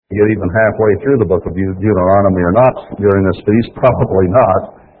get even halfway through the book of Deuteronomy or not during this feast. Probably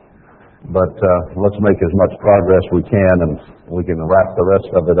not. But let's make as much progress we can, and we can wrap the rest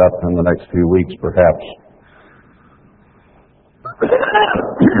of it up in the next few weeks, perhaps.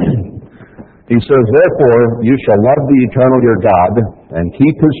 He says, "Therefore you shall love the Eternal your God, and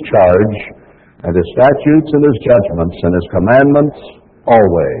keep His charge, and His statutes, and His judgments, and His commandments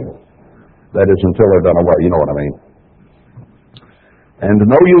always." That is, until they're done away. You know what I mean. "And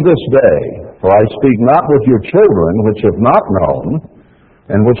know you this day, for I speak not with your children, which have not known,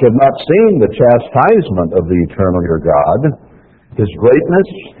 and which have not seen the chastisement of the Eternal your God, His greatness,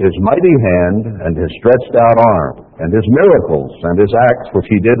 His mighty hand, and His stretched out arm, and His miracles, and His acts which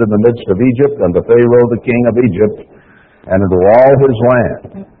He did in the midst of Egypt, unto Pharaoh the king of Egypt, and unto all his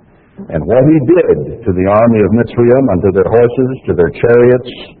land, and what He did to the army of Mitzrayim, unto their horses, to their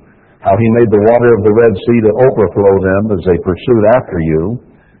chariots, how He made the water of the Red Sea to overflow them as they pursued after you,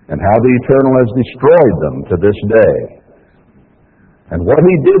 and how the Eternal has destroyed them to this day, and what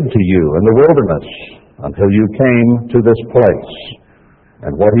He did to you in the wilderness, until you came to this place,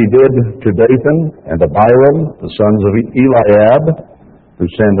 and what He did to Dathan and Abiram, the sons of Eliab, who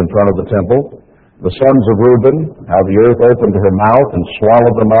sinned in front of the temple, the sons of Reuben, how the earth opened her mouth and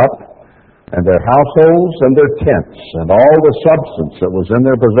swallowed them up, and their households and their tents, and all the substance that was in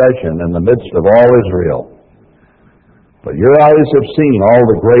their possession in the midst of all Israel. But your eyes have seen all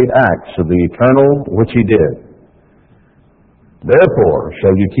the great acts of the Eternal which He did. Therefore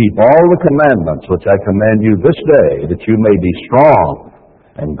shall you keep all the commandments which I command you this day, that you may be strong,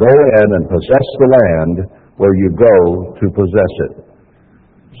 and go in and possess the land where you go to possess it."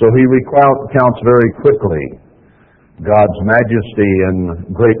 So he recounts very quickly God's majesty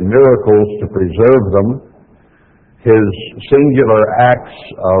and great miracles to preserve them, His singular acts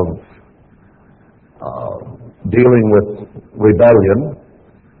of dealing with rebellion.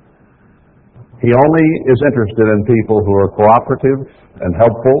 He only is interested in people who are cooperative and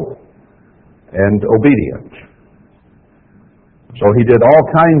helpful and obedient. So He did all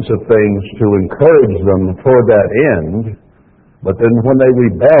kinds of things to encourage them toward that end, but then when they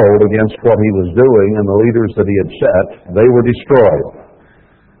rebelled against what He was doing and the leaders that He had set, they were destroyed.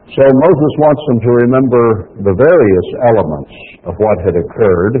 So Moses wants them to remember the various elements of what had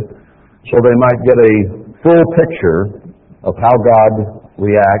occurred, so they might get a full picture of how God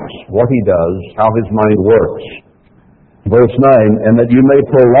reacts, what He does, how His mind works. Verse 9, "And that you may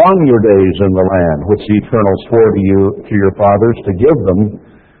prolong your days in the land, which the Eternal swore to you, to your fathers, to give them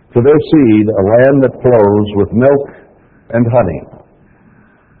to their seed, a land that flows with milk and honey."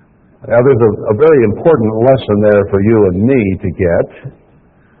 Now there's a very important lesson there for you and me to get,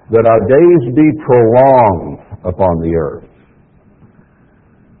 that our days be prolonged upon the earth.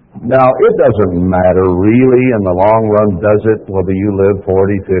 Now, it doesn't matter really in the long run, does it, whether you live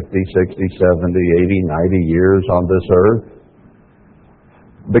 40, 50, 60, 70, 80, 90 years on this earth?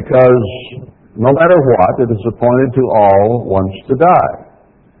 Because no matter what, it is appointed to all once to die.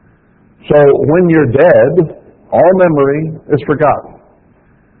 So when you're dead, all memory is forgotten.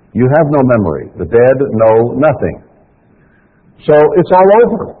 You have no memory. The dead know nothing. So it's all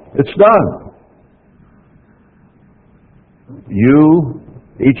over. It's done.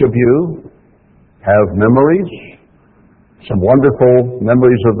 Each of you have memories, some wonderful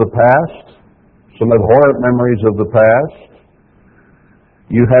memories of the past, some abhorrent memories of the past.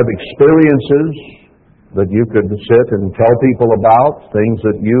 You have experiences that you could sit and tell people about, things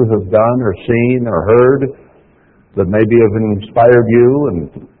that you have done or seen or heard that maybe have inspired you,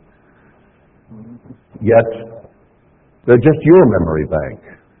 and yet they're just your memory bank.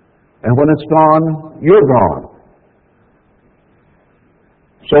 And when it's gone, you're gone.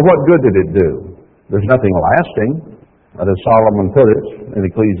 So what good did it do? There's nothing lasting. As Solomon put it in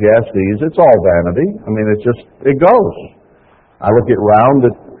Ecclesiastes, it's all vanity. I mean, it goes. I look around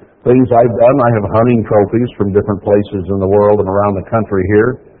at things I've done. I have hunting trophies from different places in the world and around the country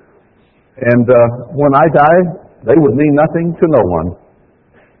here. And when I die, they would mean nothing to no one.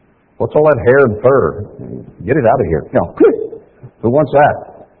 What's all that hair and fur? Get it out of here. No. Who wants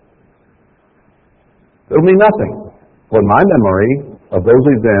that? It'll mean nothing. When my memory of those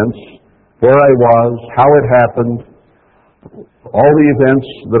events, where I was, how it happened, all the events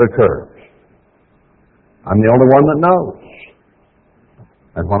that occurred, I'm the only one that knows.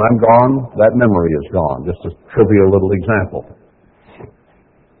 And when I'm gone, that memory is gone. Just a trivial little example.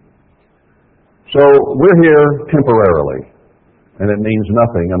 So we're here temporarily, and it means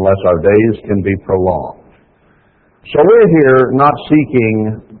nothing unless our days can be prolonged. So we're here not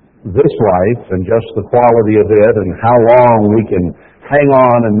seeking this life and just the quality of it and how long we can hang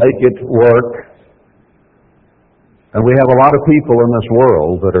on and make it work. And we have a lot of people in this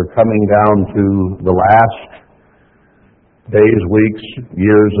world that are coming down to the last days, weeks,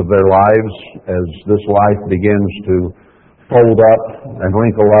 years of their lives as this life begins to fold up and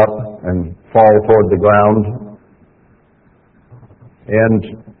wrinkle up and fall toward the ground. And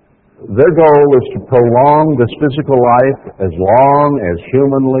their goal is to prolong this physical life as long as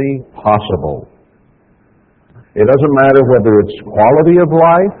humanly possible. It doesn't matter whether it's quality of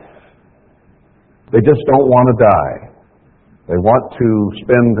life. They just don't want to die. They want to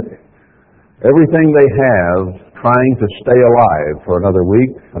spend everything they have trying to stay alive for another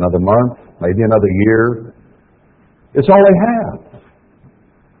week, another month, maybe another year. It's all they have.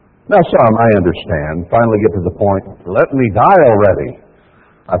 Now some, I understand, finally get to the point, let me die already.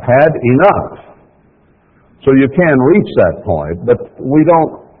 I've had enough. So you can reach that point, but we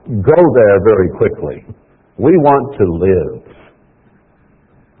don't go there very quickly. We want to live.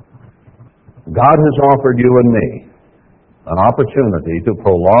 God has offered you and me an opportunity to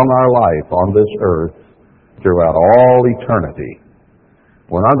prolong our life on this earth throughout all eternity.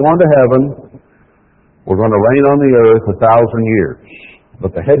 We're not going to heaven. We're going to reign on the earth 1,000 years.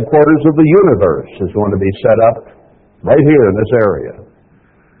 But the headquarters of the universe is going to be set up right here in this area.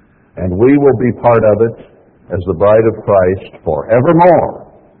 And we will be part of it as the bride of Christ forevermore.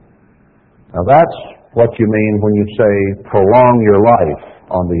 Now that's what you mean when you say prolong your life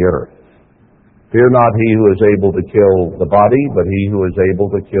on the earth. Fear not he who is able to kill the body, but he who is able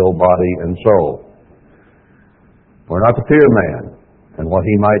to kill body and soul. We're not to fear man and what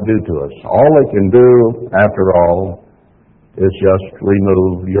he might do to us. All they can do, after all, is just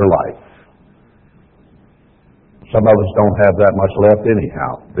remove your life. Some of us don't have that much left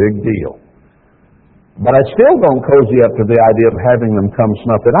anyhow. Big deal. But I still don't cozy up to the idea of having them come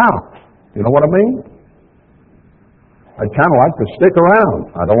snuff it out. You know what I mean? I'd kind of like to stick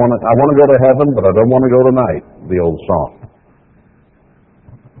around. I want to go to heaven, but I don't want to go tonight, the old song.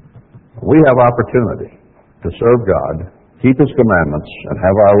 We have opportunity to serve God, keep His commandments, and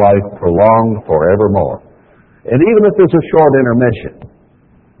have our life prolonged forevermore. And even if there's a short intermission,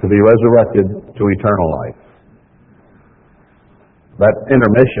 to be resurrected to eternal life. That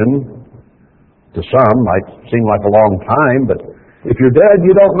intermission, to some, might seem like a long time, but if you're dead,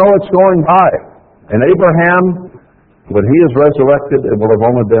 you don't know it's going by. And Abraham, when he is resurrected, it will have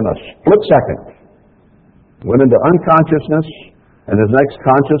only been a split second. Went into unconsciousness, and his next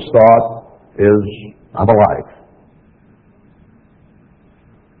conscious thought is, I'm alive.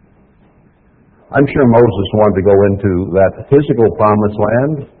 I'm sure Moses wanted to go into that physical promised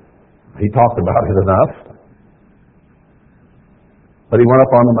land. He talked about it enough. But he went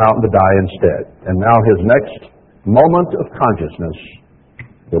up on the mountain to die instead. And now his next moment of consciousness,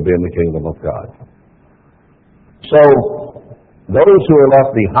 he'll be in the kingdom of God. So, those who are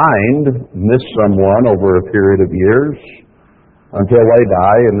left behind miss someone over a period of years until they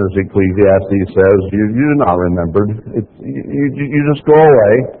die, and as Ecclesiastes says, you're not remembered. You just go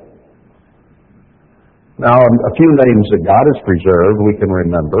away. Now, a few names that God has preserved we can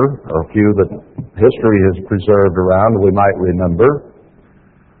remember, or a few that history has preserved around we might remember.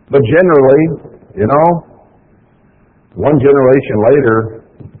 But generally, one generation later,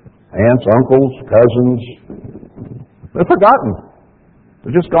 aunts, uncles, cousins, they're forgotten.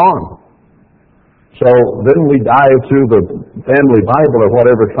 They're just gone. So then we dive through the family Bible or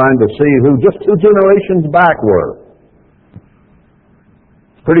whatever, trying to see who just 2 generations back were.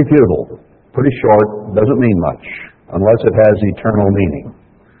 It's pretty futile, pretty short, doesn't mean much, unless it has eternal meaning.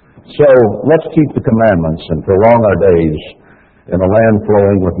 So let's keep the commandments and prolong our days in a land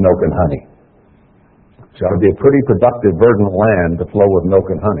flowing with milk and honey. It's got to be a pretty productive, verdant land to flow with milk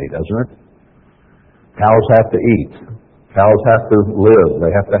and honey, doesn't it? Cows have to eat. Cows have to live.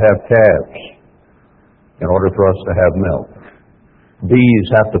 They have to have calves in order for us to have milk. Bees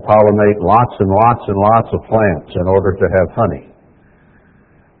have to pollinate lots and lots and lots of plants in order to have honey.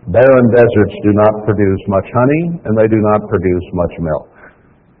 Barren deserts do not produce much honey, and they do not produce much milk.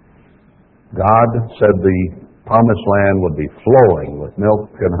 God said the promised land would be flowing with milk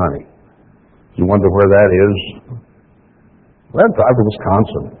and honey. You wonder where that is? Well, that's either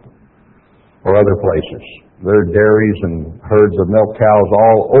Wisconsin or other places. There are dairies and herds of milk cows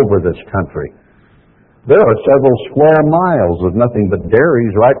all over this country. There are several square miles of nothing but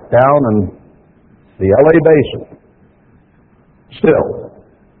dairies right down in the LA basin. Still,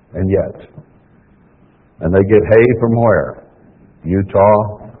 and yet. And they get hay from where?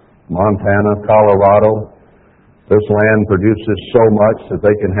 Utah, Montana, Colorado. This land produces so much that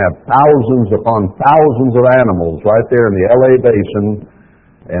they can have thousands upon thousands of animals right there in the LA basin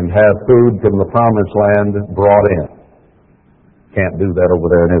and have food from the promised land brought in. Can't do that over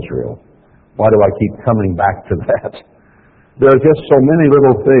there in Israel. Why do I keep coming back to that? There are just so many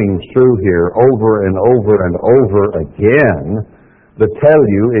little things through here over and over and over again that tell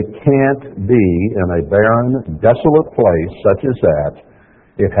you it can't be in a barren, desolate place such as that.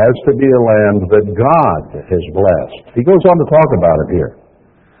 It has to be a land that God has blessed. He goes on to talk about it here.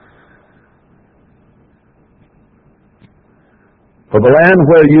 For the land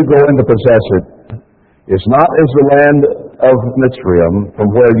where you go in to possess it is not as the land of Mitzrayim from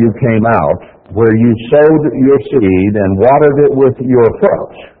where you came out, where you sowed your seed and watered it with your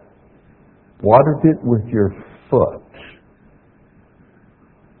foot. Watered it with your foot.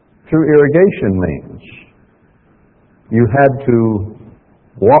 Through irrigation means. You had to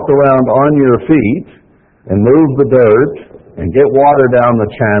walk around on your feet and move the dirt and get water down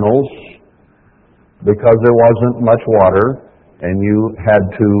the channels because there wasn't much water, and you had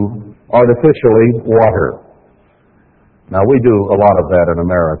to artificially water. Now, we do a lot of that in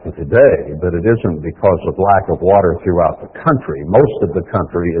America today, but it isn't because of lack of water throughout the country. Most of the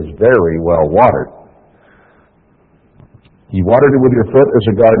country is very well watered. You watered it with your foot as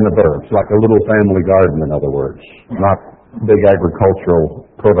a garden of herbs, like a little family garden, in other words, not big agricultural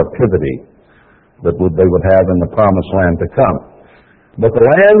productivity that they would have in the promised land to come. But the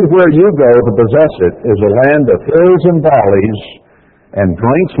land where you go to possess it is a land of hills and valleys and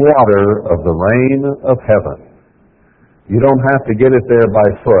drinks water of the rain of heaven. You don't have to get it there by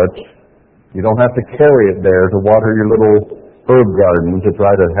foot. You don't have to carry it there to water your little herb garden to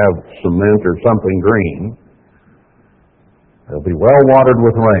try to have some mint or something green. It'll be well watered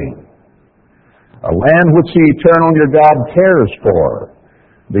with rain. A land which the eternal your God cares for.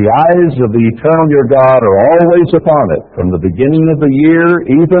 The eyes of the eternal your God are always upon it, from the beginning of the year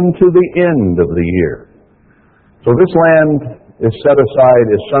even to the end of the year. So this land is set aside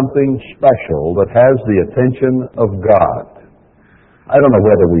as something special that has the attention of God. I don't know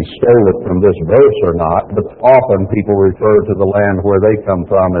whether we stole it from this verse or not, but often people refer to the land where they come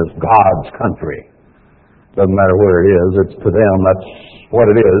from as God's country. Doesn't matter where it is, it's to them, that's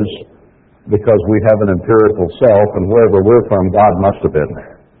what it is, because we have an empirical self, and wherever we're from, God must have been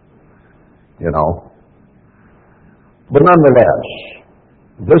there. You know. But nonetheless,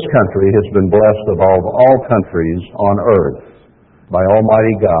 this country has been blessed above all countries on earth by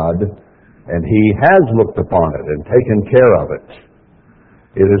Almighty God, and He has looked upon it and taken care of it.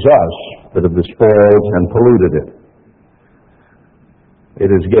 It is us that have despoiled and polluted it. It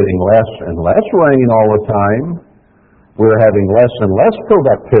is getting less and less rain all the time. We're having less and less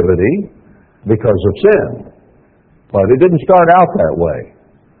productivity because of sin. But it didn't start out that way.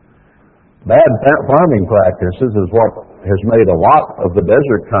 Bad farming practices is what has made a lot of the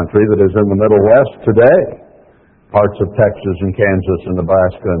desert country that is in the Middle West today. Parts of Texas and Kansas and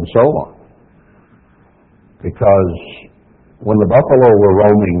Nebraska and so on. Because when the buffalo were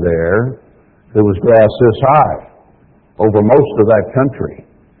roaming there was grass this high over most of that country.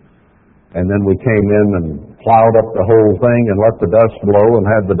 And then we came in and plowed up the whole thing and let the dust blow and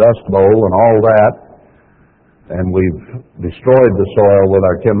had the dust bowl and all that. And we've destroyed the soil with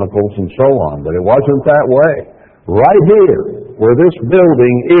our chemicals and so on. But it wasn't that way. Right here, where this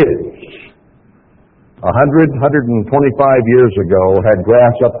building is, 125 years ago, had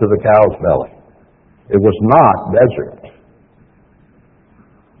grass up to the cow's belly. It was not desert.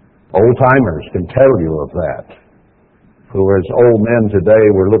 Old-timers can tell you of that, who as old men today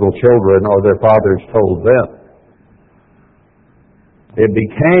were little children or their fathers told them. It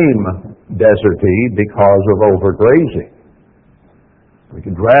became deserty because of overgrazing.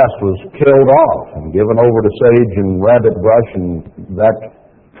 The grass was killed off and given over to sage and rabbit brush and that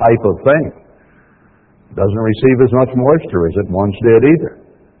type of thing. It doesn't receive as much moisture as it once did either,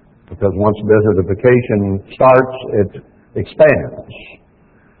 because once desertification starts, it expands.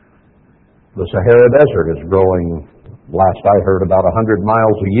 The Sahara Desert is growing, last I heard, about 100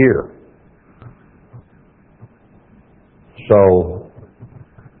 miles a year. So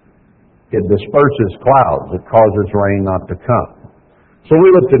it disperses clouds. It causes rain not to come. So we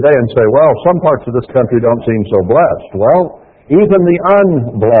look today and say, well, some parts of this country don't seem so blessed. Well, even the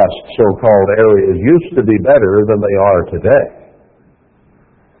unblessed so-called areas used to be better than they are today.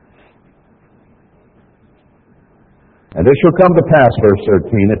 And it shall come to pass, verse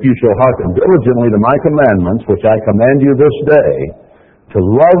 13, if you shall hearken diligently to my commandments, which I command you this day, to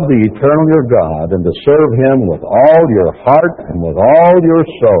love the eternal your God, and to serve Him with all your heart and with all your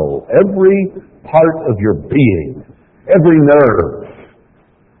soul, every part of your being, every nerve,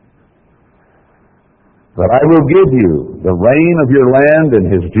 that I will give you the rain of your land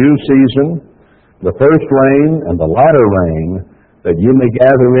in His due season, the first rain and the latter rain, that you may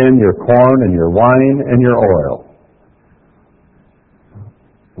gather in your corn and your wine and your oil.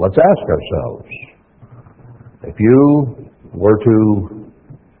 Let's ask ourselves, if you were to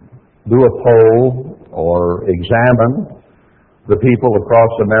do a poll or examine the people across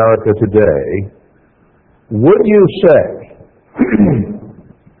America today, would you say,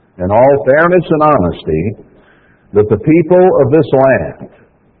 in all fairness and honesty, that the people of this land,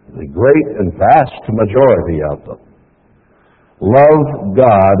 the great and vast majority of them, love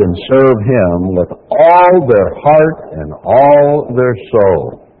God and serve Him with all their heart and all their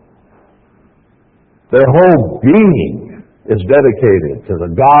soul? Their whole being is dedicated to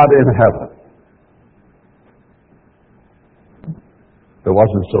the God in heaven. If it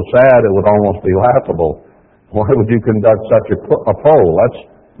wasn't so sad, it would almost be laughable. Why would you conduct such a poll? That's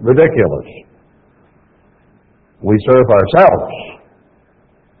ridiculous. We serve ourselves.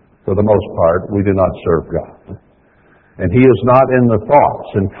 For the most part, we do not serve God. And He is not in the thoughts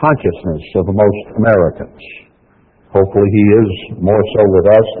and consciousness of most Americans. Hopefully He is more so with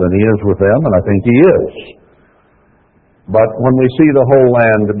us than He is with them, and I think He is. But when we see the whole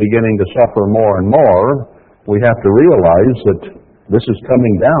land beginning to suffer more and more, we have to realize that this is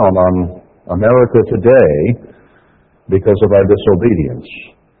coming down on America today because of our disobedience.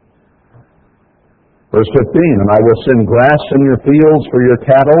 Verse 15, "And I will send grass in your fields for your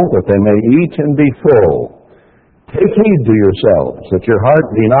cattle, that they may eat and be full. Take heed to yourselves, that your heart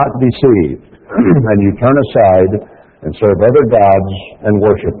be not deceived, and you turn aside and serve other gods and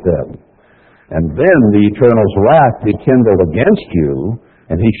worship them. And then the Eternal's wrath be kindled against you,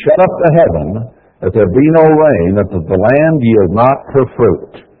 and He shut up the heaven, that there be no rain, that the land yield not her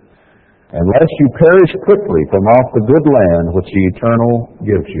fruit, unless you perish quickly from off the good land which the Eternal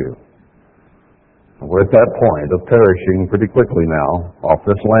gives you." We're at that point of perishing pretty quickly now off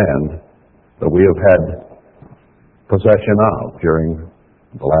this land that we have had possession of during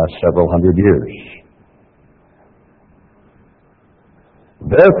the last several hundred years.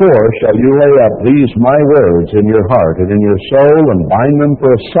 "Therefore shall you lay up these my words in your heart and in your soul, and bind them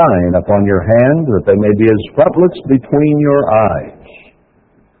for a sign upon your hand, that they may be as frontlets between your eyes."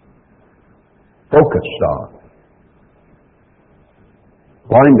 Focused on.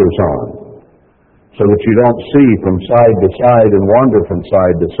 Blinders on. So that you don't see from side to side and wander from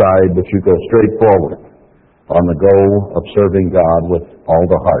side to side, but you go straight forward on the goal of serving God with all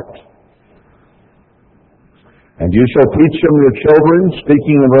the heart. "And you shall teach them your children,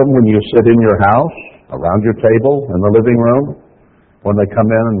 speaking of them when you sit in your house, around your table, in the living room, when they come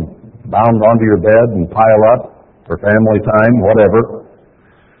in and bound onto your bed and pile up for family time, whatever.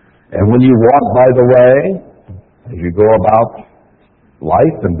 And when you walk by the way, as you go about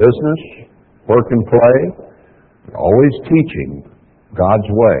life and business, work and play, always teaching God's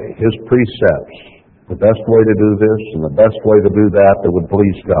way, His precepts, the best way to do this and the best way to do that would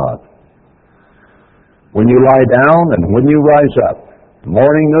please God. When you lie down and when you rise up,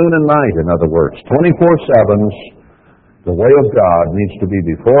 morning, noon, and night, in other words, 24/7, the way of God needs to be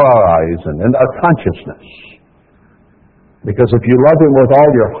before our eyes and in our consciousness. Because if you love Him with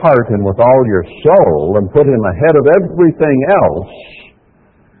all your heart and with all your soul and put Him ahead of everything else,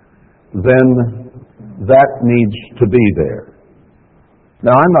 then that needs to be there.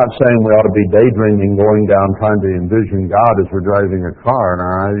 Now, I'm not saying we ought to be daydreaming, going down, trying to envision God as we're driving a car.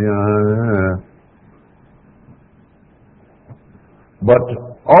 But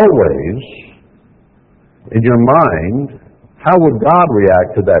always, in your mind, how would God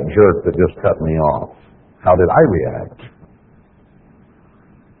react to that jerk that just cut me off? How did I react?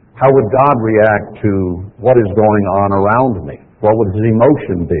 How would God react to what is going on around me? What would His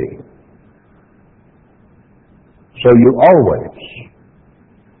emotion be? So you always,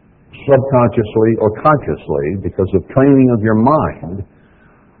 subconsciously or consciously, because of training of your mind,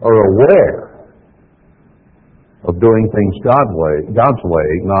 are aware of doing things God's way,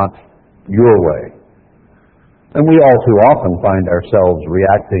 not your way. And we all too often find ourselves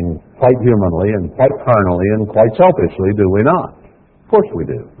reacting quite humanly and quite carnally and quite selfishly, do we not? Of course we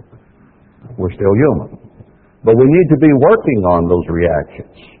do. We're still human. But we need to be working on those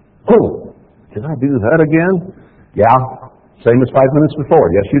reactions. Oh, did I do that again? Yeah, same as 5 minutes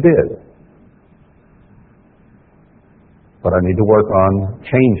before. Yes, you did. But I need to work on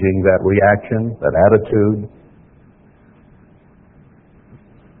changing that reaction, that attitude.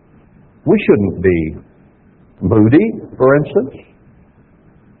 We shouldn't be moody, for instance.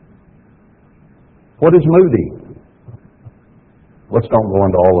 What is moody? Let's don't go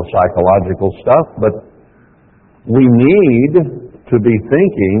into all the psychological stuff, but we need to be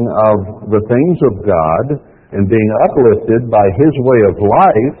thinking of the things of God and being uplifted by His way of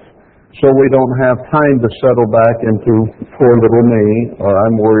life, so we don't have time to settle back into poor little me, or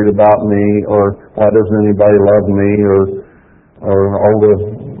I'm worried about me, or why doesn't anybody love me, or all the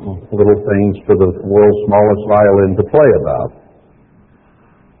little things for the world's smallest violin to play about.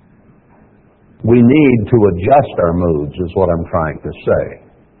 We need to adjust our moods, is what I'm trying to say.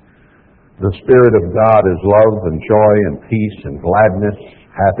 The Spirit of God is love and joy and peace and gladness,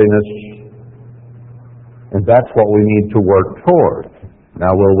 happiness, and that's what we need to work toward.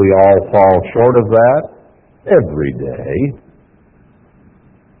 Now, will we all fall short of that? Every day.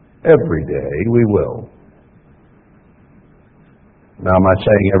 Every day we will. Now, am I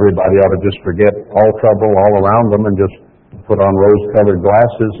saying everybody ought to just forget all trouble all around them and just put on rose-colored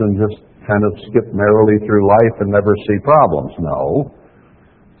glasses and just kind of skip merrily through life and never see problems? No.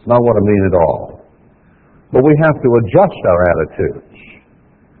 It's not what I mean at all. But we have to adjust our attitudes.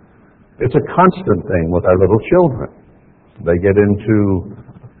 It's a constant thing with our little children. They get into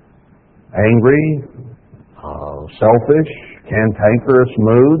angry, selfish, cantankerous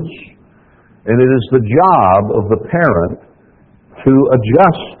moods, and it is the job of the parent to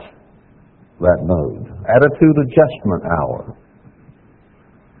adjust that mood. Attitude adjustment hour.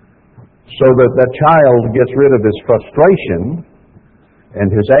 So that that child gets rid of his frustration and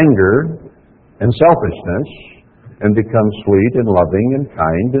his anger and selfishness and becomes sweet and loving and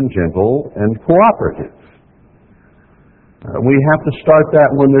kind and gentle and cooperative. We have to start that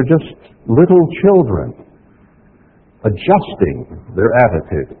when they're just little children, adjusting their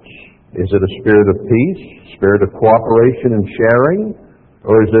attitudes. Is it a spirit of peace, spirit of cooperation and sharing,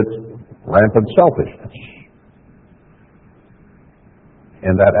 or is it rampant selfishness?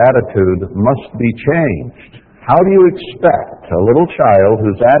 And that attitude must be changed. How do you expect a little child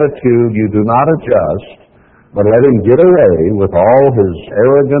whose attitude you do not adjust, but let him get away with all his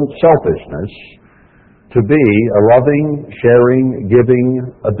arrogant selfishness, to be a loving, sharing,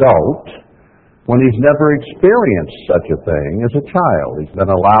 giving adult when he's never experienced such a thing as a child? He's been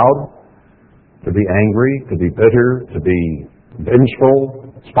allowed to be angry, to be bitter, to be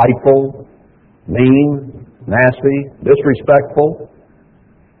vengeful, spiteful, mean, nasty, disrespectful.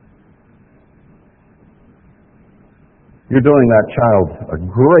 You're doing that child a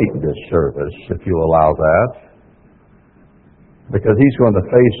great disservice if you allow that, because he's going to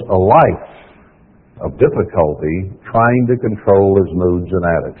face a life of difficulty trying to control his moods and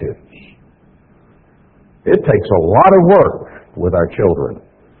attitudes. It takes a lot of work with our children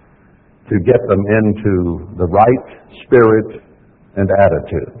to get them into the right spirit and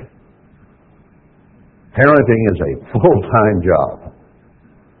attitude. Parenting is a full-time job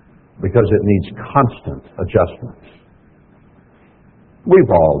because it needs constant adjustment.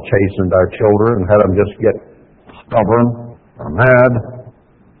 We've all chastened our children and had them just get stubborn or mad,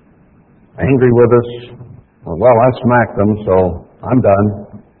 angry with us. Well, I smacked them, so I'm done.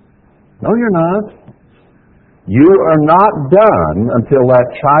 No, you're not. You are not done until that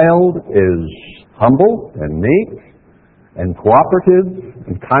child is humble and meek and cooperative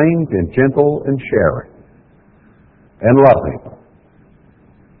and kind and gentle and sharing and loving.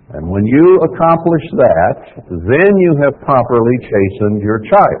 And when you accomplish that, then you have properly chastened your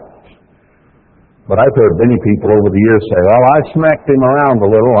child. But I've heard many people over the years say, well, I smacked him around a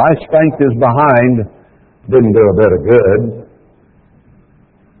little, I spanked his behind, didn't do a bit of good.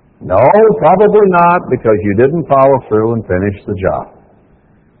 No, probably not, because you didn't follow through and finish the job.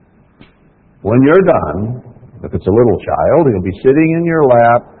 When you're done, if it's a little child, he'll be sitting in your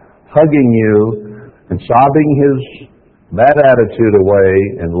lap, hugging you, and sobbing his bad attitude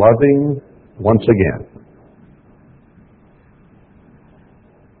away and loving once again.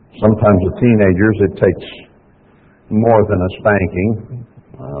 Sometimes with teenagers, it takes more than a spanking.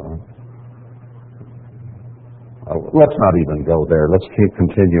 Let's not even go there. Let's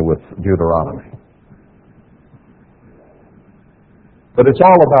continue with Deuteronomy. But it's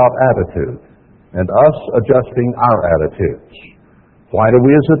all about attitude and us adjusting our attitudes. Why do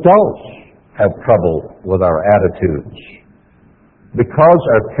we as adults have trouble with our attitudes? Because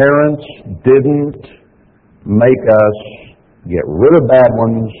our parents didn't make us get rid of bad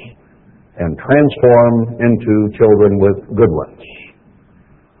ones and transform into children with good ones.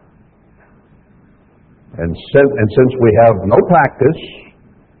 And since we have no practice,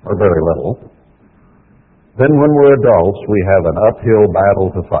 or very little, then when we're adults, we have an uphill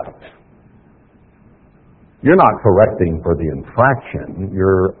battle to fight. You're not correcting for the infraction,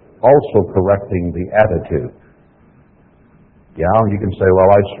 you're also correcting the attitude. Yeah, you can say, well,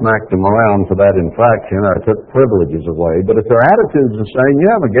 I smacked them around for that infraction, I took privileges away, but if their attitude's the same,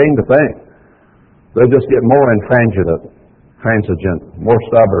 you haven't gained a thing. They'll just get more intransigent, more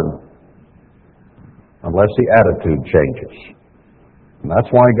stubborn, unless the attitude changes. And that's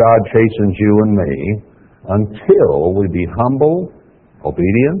why God chastens you and me, until we be humble,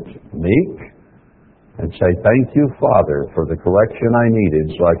 obedient, meek, and say, thank you, Father, for the correction I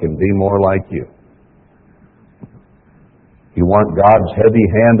needed so I can be more like you. You want God's heavy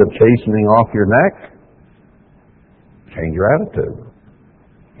hand of chastening off your neck? Change your attitude.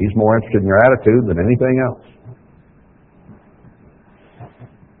 He's more interested in your attitude than anything else.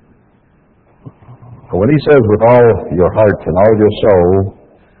 So when he says with all your heart and all your soul,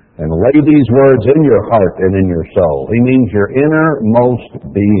 and lay these words in your heart and in your soul, he means your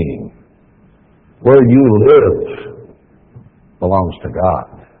innermost being. Where you live belongs to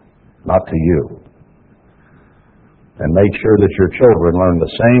God, not to you. And make sure that your children learn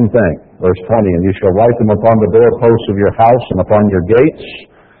the same thing. Verse 20, and you shall write them upon the doorposts of your house and upon your gates,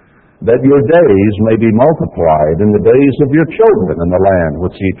 that your days may be multiplied in the days of your children in the land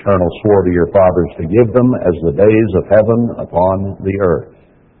which the Eternal swore to your fathers to give them as the days of heaven upon the earth.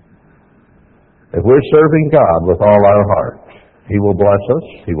 If we're serving God with all our heart, He will bless us,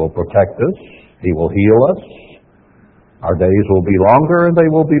 He will protect us, He will heal us. Our days will be longer and they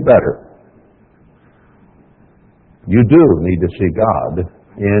will be better. You do need to see God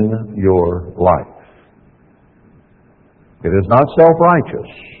in your life. It is not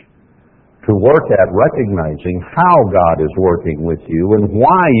self-righteous to work at recognizing how God is working with you and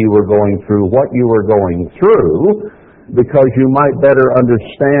why you are going through what you are going through, because you might better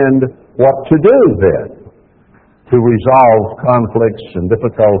understand what to do then to resolve conflicts and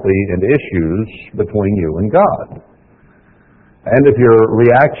difficulty and issues between you and God. And if your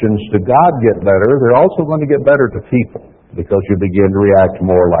reactions to God get better, they're also going to get better to people, because you begin to react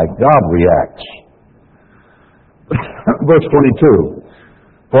more like God reacts. Verse 22,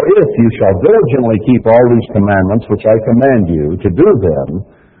 for if you shall diligently keep all these commandments which I command you to do them,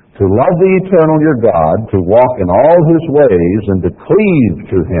 to love the Eternal your God, to walk in all His ways, and to cleave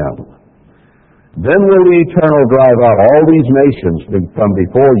to Him, then will the Eternal drive out all these nations from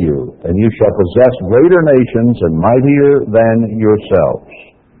before you, and you shall possess greater nations and mightier than yourselves.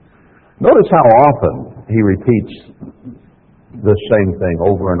 Notice how often he repeats the same thing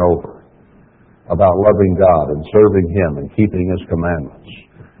over and over about loving God and serving Him and keeping His commandments.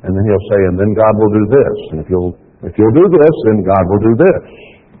 And then he'll say, and then God will do this. And if you'll do this, then God will do this.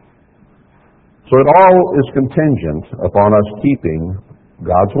 So it all is contingent upon us keeping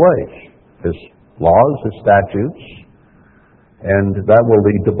God's ways, His laws, His statutes, and that will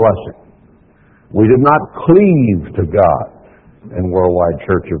lead to blessing. We did not cleave to God in Worldwide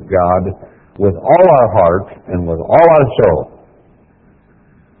Church of God with all our heart and with all our soul.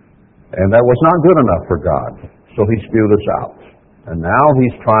 And that was not good enough for God, so He spewed us out. And now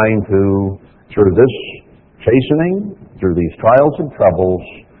He's trying to, through this chastening, through these trials and troubles,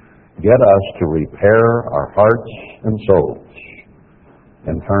 get us to repair our hearts and souls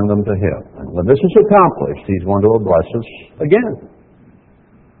and turn them to Him. And when this is accomplished, He's going to bless us again.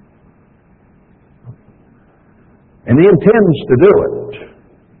 And He intends to do it.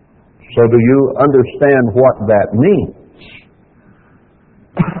 So do you understand what that means?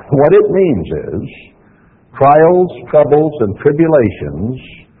 What it means is, trials, troubles, and tribulations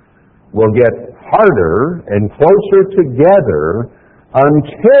will get harder and closer together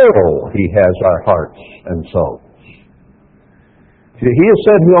until He has our hearts and souls. He has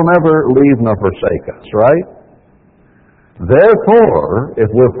said He'll never leave nor forsake us, right? Therefore,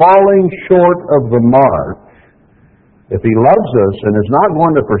 if we're falling short of the mark, if He loves us and is not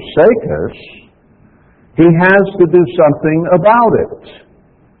going to forsake us, He has to do something about it.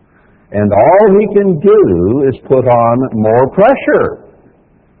 And all He can do is put on more pressure.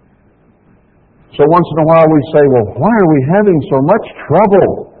 So once in a while we say, well, why are we having so much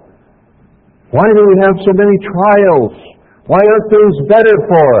trouble? Why do we have so many trials? Why aren't things better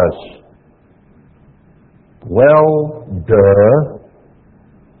for us? Well, duh.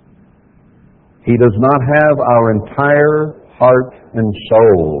 He does not have our entire heart and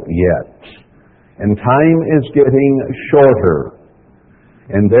soul yet. And time is getting shorter.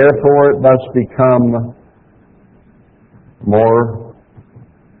 And therefore it must become more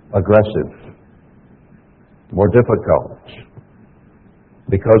aggressive, more difficult,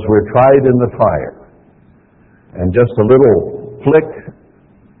 because we're tried in the fire. And just a little flick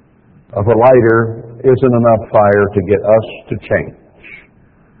of a lighter isn't enough fire to get us to change.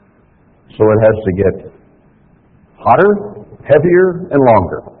 So it has to get hotter, heavier, and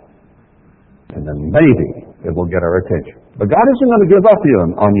longer. And then maybe it will get our attention. But God isn't going to give up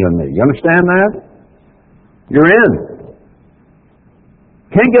on you and me. You understand that? You're in.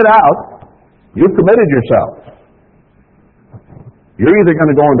 Can't get out. You've committed yourself. You're either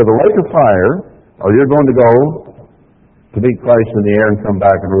going to go into the lake of fire, or you're going to go to meet Christ in the air and come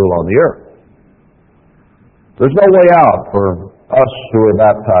back and rule on the earth. There's no way out for us who are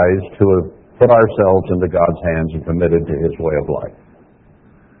baptized, who have put ourselves into God's hands and committed to His way of life.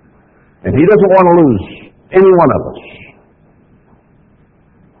 And He doesn't want to lose any one of us.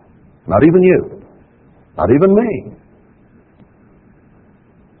 Not even you. Not even me.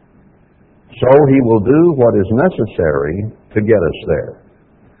 So He will do what is necessary to get us there.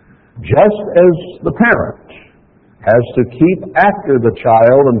 Just as the parent has to keep after the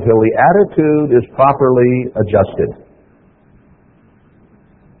child until the attitude is properly adjusted.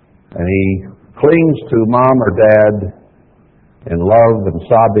 And he clings to mom or dad in love and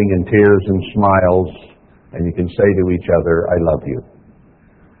sobbing and tears and smiles, and you can say to each other, I love you.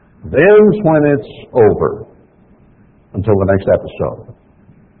 Then's when it's over, until the next episode.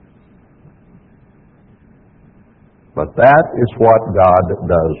 But that is what God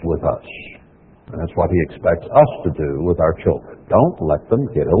does with us. And that's what He expects us to do with our children. Don't let them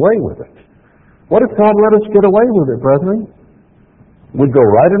get away with it. What if God let us get away with it, brethren? We'd go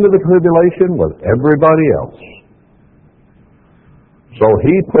right into the tribulation with everybody else. So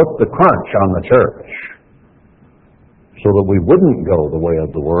He put the crunch on the church so that we wouldn't go the way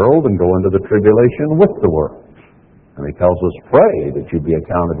of the world and go into the tribulation with the world. And He tells us, pray that you be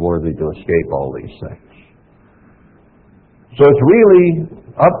accounted worthy to escape all these things. So it's really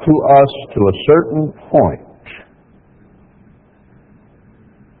up to us to a certain point.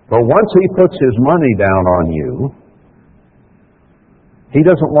 But once He puts His money down on you, He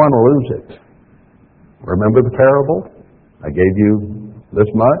doesn't want to lose it. Remember the parable? I gave you this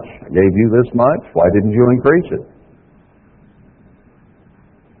much, I gave you this much, why didn't you increase it?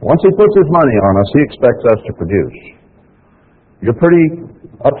 Once He puts His money on us, He expects us to produce. You're pretty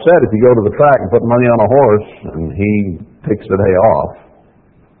upset if you go to the track and put money on a horse and he takes the day off.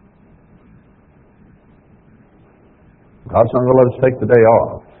 God's not going to let us take the day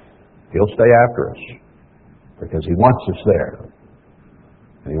off. He'll stay after us because He wants us there.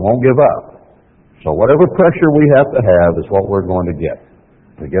 And He won't give up. So whatever pressure we have is what we're going to get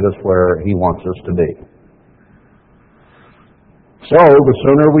us where He wants us to be. So the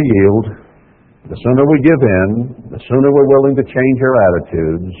sooner we yield, the sooner we give in, the sooner we're willing to change our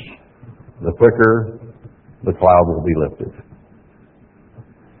attitudes, the quicker the cloud will be lifted.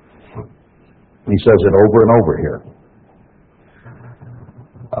 He says it over and over here.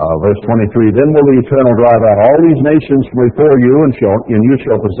 Verse 23, then will the Eternal drive out all these nations from before you, and you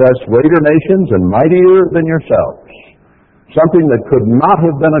shall possess greater nations and mightier than yourselves. Something that could not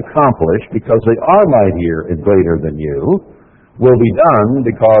have been accomplished because they are mightier and greater than you will be done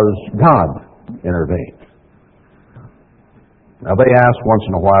because God intervened. Now they ask once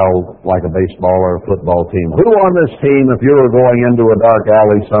in a while, like a baseball or a football team, who on this team, if you were going into a dark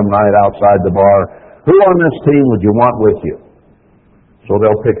alley some night outside the bar, who on this team would you want with you? So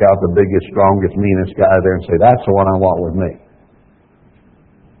they'll pick out the biggest, strongest, meanest guy there and say, that's the one I want with me.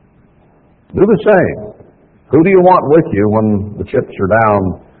 Do the same. Who do you want with you when the chips are down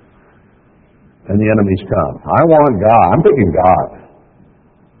and the enemies come? I want God. I'm picking God.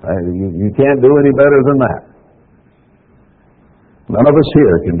 You can't do any better than that. None of us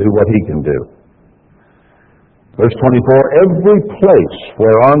here can do what He can do. Verse 24, every place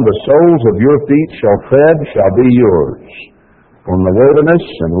whereon the soles of your feet shall tread shall be yours. From the wilderness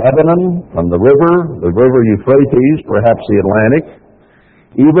and Lebanon, from the river Euphrates, perhaps the Atlantic,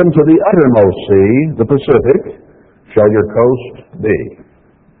 even to the uttermost sea, the Pacific, shall your coast be.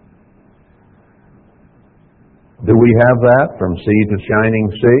 Do we have that from sea to shining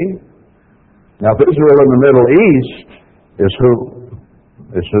sea? Now, if Israel in the Middle East is who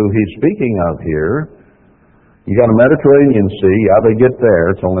He's speaking of here, you got a Mediterranean Sea. Yeah, they get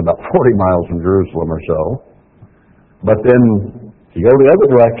there. It's only about 40 miles from Jerusalem or so. But then if you go the other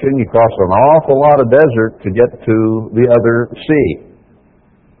direction, you cross an awful lot of desert to get to the other sea.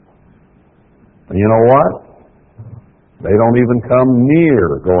 And you know what? They don't even come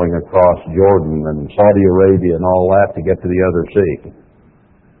near going across Jordan and Saudi Arabia and all that to get to the other sea.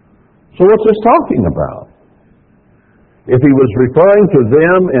 So what's this talking about? If He was referring to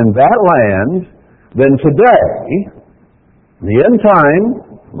them in that land, then today, in the end time,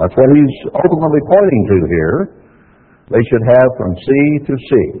 that's what He's ultimately pointing to here, they should have from sea to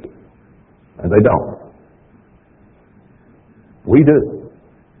sea. And they don't. We do.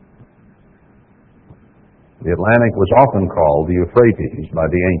 The Atlantic was often called the Euphrates by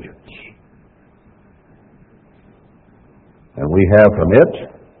the ancients. And we have from it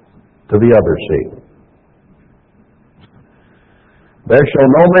to the other sea. There shall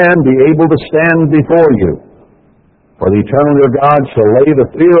no man be able to stand before you. For the Eternal your God shall lay the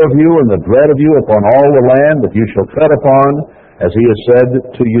fear of you and the dread of you upon all the land that you shall tread upon, as He has said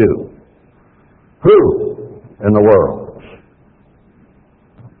to you. Who in the world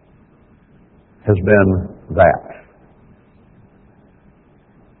has been that.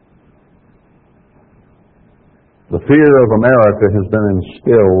 The fear of America has been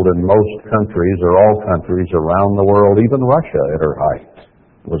instilled in most countries, or all countries around the world. Even Russia at her height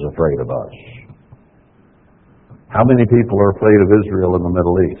was afraid of us. How many people are afraid of Israel in the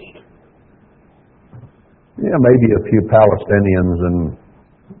Middle East? Yeah, maybe a few Palestinians and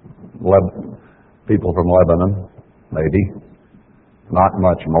people from Lebanon, maybe. Not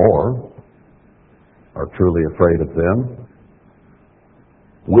much more are truly afraid of them.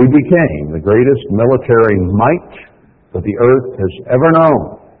 We became the greatest military might that the earth has ever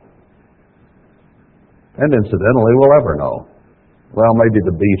known, and incidentally will ever know. Well, maybe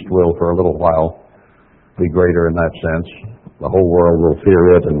the beast will for a little while be greater in that sense. The whole world will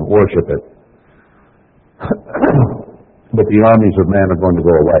fear it and worship it. But the armies of man are going to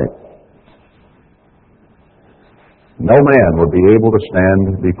go away. No man would be able to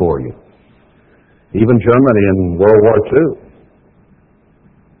stand before you. Even Germany in World War II.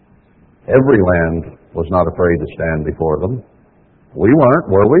 Every land was not afraid to stand before them. We weren't,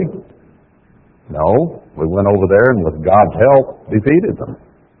 were we? No. We went over there and with God's help defeated them.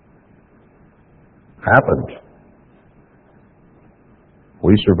 Happened.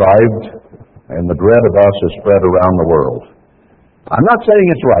 We survived, and the dread of us has spread around the world. I'm not saying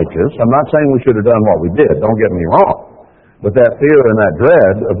it's righteous. I'm not saying we should have done what we did. Don't get me wrong. But that fear and that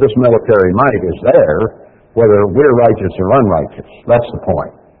dread of this military might is there, whether we're righteous or unrighteous. That's the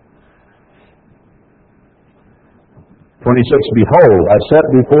point. 26, behold, I set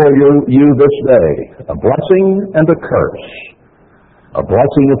before you this day a blessing and a curse. A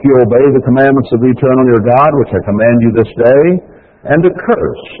blessing if you obey the commandments of the eternal your God, which I command you this day, and a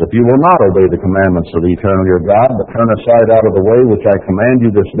curse if you will not obey the commandments of the eternal your God, but turn aside out of the way which I command you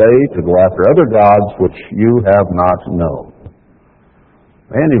this day to go after other gods which you have not known.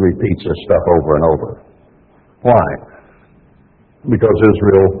 And he repeats this stuff over and over. Why? Because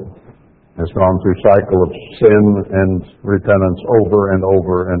Israel has gone through a cycle of sin and repentance over and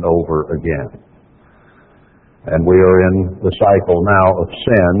over and over again. And we are in the cycle now of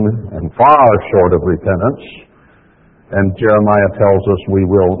sin and far short of repentance. And Jeremiah tells us we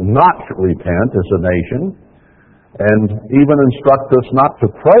will not repent as a nation, and even instruct us not to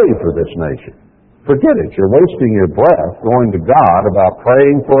pray for this nation. Forget it. You're wasting your breath going to God about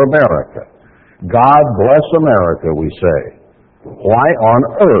praying for America. God bless America, we say. Why on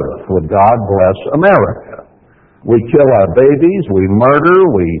earth would God bless America? We kill our babies, we murder,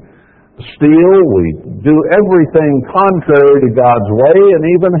 we steal, we do everything contrary to God's way, and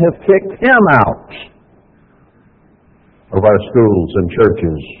even have kicked Him out of our schools and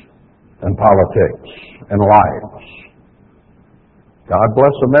churches and politics and lives. God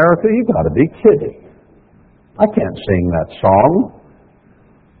bless America? You've got to be kidding. I can't sing that song.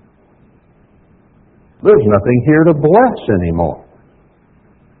 There's nothing here to bless anymore.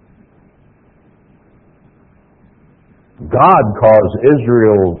 God caused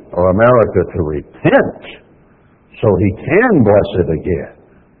Israel or America to repent so He can bless it again.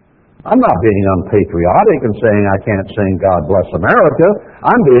 I'm not being unpatriotic and saying I can't sing God bless America.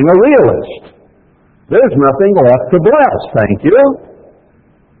 I'm being a realist. There's nothing left to bless, thank you.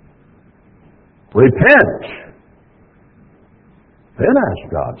 Repent. Then ask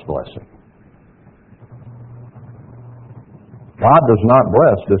God's blessing. God does not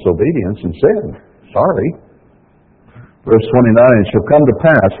bless disobedience and sin. Sorry. Verse 29, it shall come to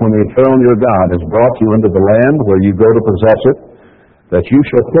pass when the eternal your God has brought you into the land where you go to possess it, that you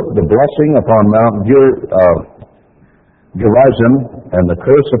shall put the blessing upon Mount Gerizim and the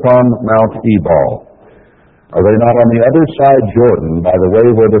curse upon Mount Ebal. Are they not on the other side Jordan, by the way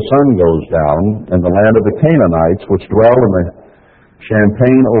where the sun goes down, in the land of the Canaanites, which dwell in the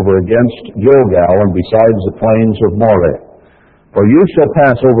champaign over against Gilgal and besides the plains of Moreh? For you shall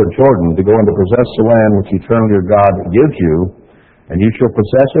pass over Jordan to go and to possess the land which eternal your God gives you, and you shall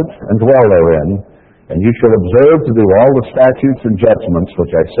possess it and dwell therein, and you shall observe to do all the statutes and judgments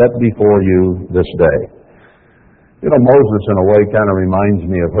which I set before you this day. You know, Moses in a way kind of reminds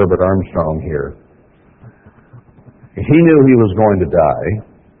me of Herbert Armstrong here. He knew he was going to die,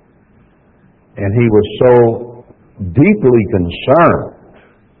 and he was so deeply concerned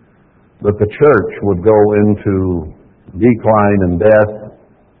that the church would go into decline and death,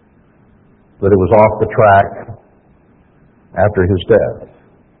 that it was off the track after his death.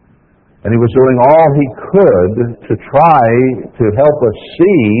 And he was doing all he could to try to help us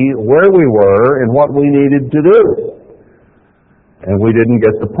see where we were and what we needed to do. And we didn't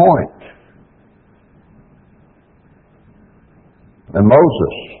get the point. And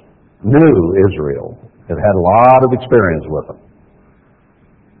Moses knew Israel, had had a lot of experience with them.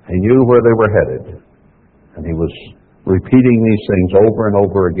 He knew where they were headed, and he was repeating these things over and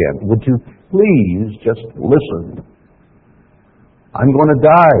over again. Would you please just listen? I'm going to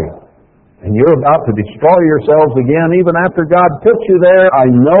die, and you're about to destroy yourselves again even after God puts you there. I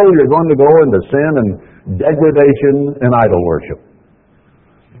know you're going to go into sin and degradation and idol worship.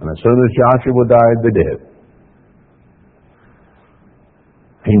 And as soon as Joshua died, they did.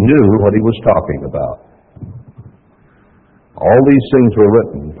 He knew what he was talking about. All these things were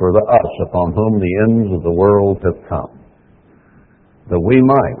written for us upon whom the ends of the world have come, that we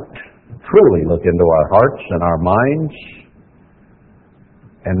might truly look into our hearts and our minds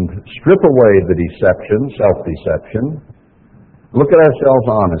and strip away the deception, self-deception, look at ourselves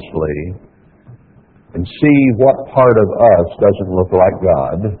honestly, and see what part of us doesn't look like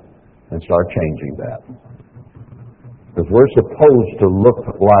God, and start changing that. Because we're supposed to look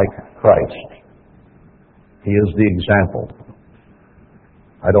like Christ. He is the example.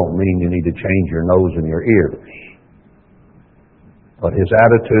 I don't mean you need to change your nose and your ears, but his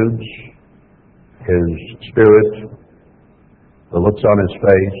attitudes, his spirit, the looks on his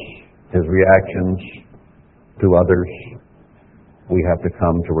face, his reactions to others, we have to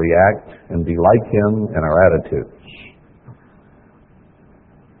come to react and be like him in our attitudes.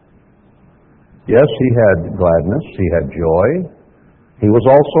 Yes, he had gladness, he had joy. He was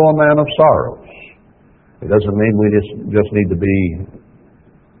also a man of sorrows. It doesn't mean we just need to be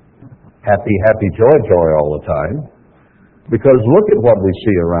happy, happy, joy, joy all the time. Because look at what we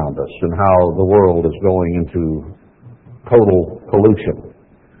see around us and how the world is going into total pollution.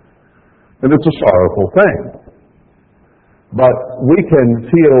 And it's a sorrowful thing. But we can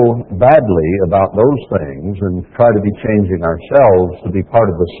feel badly about those things and try to be changing ourselves to be part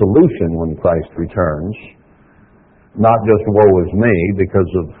of the solution when Christ returns. Not just woe is me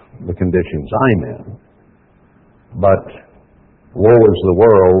because of the conditions I'm in, but woe is the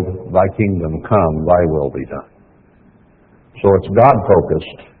world, thy kingdom come, thy will be done. So it's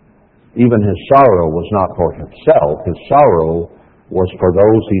God-focused. Even his sorrow was not for himself. His sorrow was for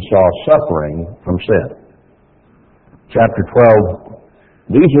those he saw suffering from sin. Chapter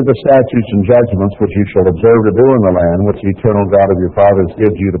 12, these are the statutes and judgments which you shall observe to do in the land which the eternal God of your fathers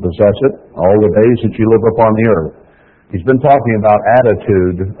gives you to possess it, all the days that you live upon the earth. He's been talking about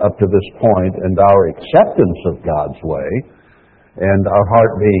attitude up to this point and our acceptance of God's way and our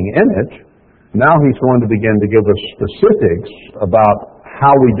heart being in it. Now he's going to begin to give us specifics about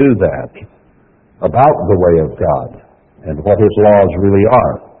how we do that, about the way of God and what his laws really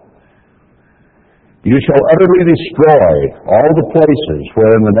are. You shall utterly destroy all the places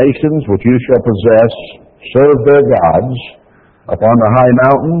wherein the nations which you shall possess serve their gods, upon the high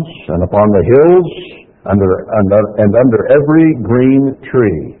mountains and upon the hills and under every green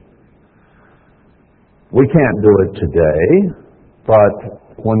tree. We can't do it today, but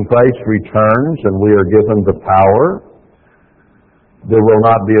when Christ returns and we are given the power, there will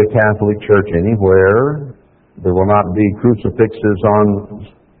not be a Catholic church anywhere. There will not be crucifixes on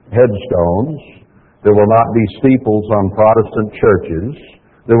headstones. There will not be steeples on Protestant churches.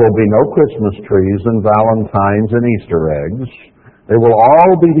 There will be no Christmas trees and Valentines and Easter eggs. They will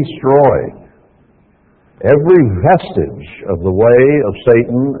all be destroyed. Every vestige of the way of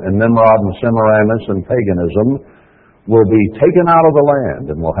Satan and Nimrod and Semiramis and paganism will be taken out of the land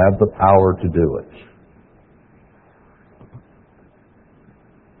and will have the power to do it.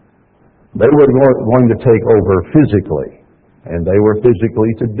 They were going to take over physically, and they were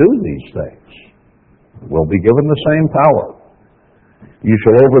physically to do these things. Will be given the same power. You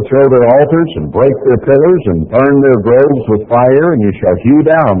shall overthrow their altars and break their pillars and burn their groves with fire, and you shall hew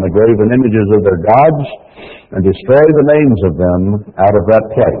down the graven images of their gods and destroy the names of them out of that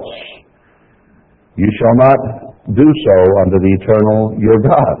place. You shall not do so unto the eternal your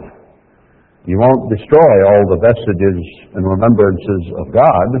God. You won't destroy all the vestiges and remembrances of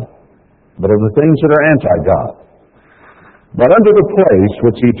God, but of the things that are anti-God. But unto the place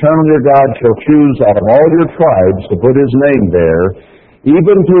which the eternal your God shall choose out of all your tribes to put his name there,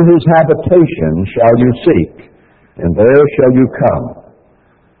 even to his habitation shall you seek, and there shall you come.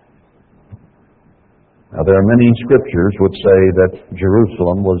 Now there are many scriptures which say that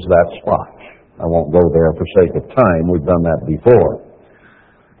Jerusalem was that spot. I won't go there for sake of time. We've done that before.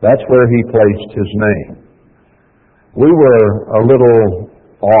 That's where he placed his name. We were a little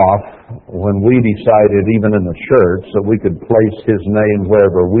off when we decided, even in the church, that we could place his name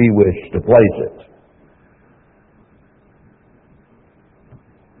wherever we wished to place it.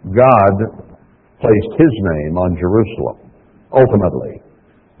 God placed his name on Jerusalem, ultimately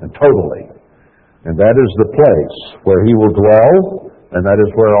and totally. And that is the place where he will dwell, and that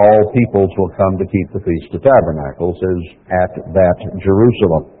is where all peoples will come to keep the Feast of Tabernacles, is at that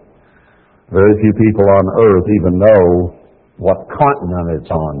Jerusalem. Very few people on earth even know what continent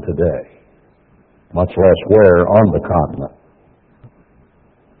it's on today, much less where on the continent.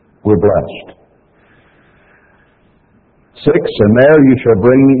 We're blessed. 6, and there you shall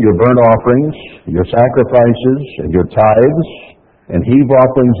bring your burnt offerings, your sacrifices, and your tithes, and heave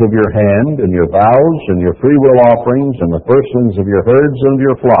offerings of your hand, and your vows, and your freewill offerings, and the firstlings of your herds and of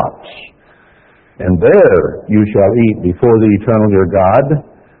your flocks. And there you shall eat before the eternal your God,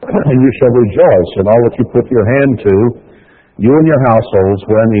 and you shall rejoice in all that you put your hand to, you and your households,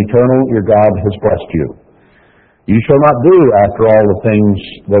 wherein the eternal your God has blessed you. You shall not do after all the things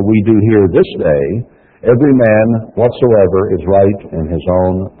that we do here this day. Every man whatsoever is right in his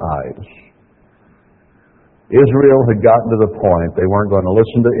own eyes. Israel had gotten to the point they weren't going to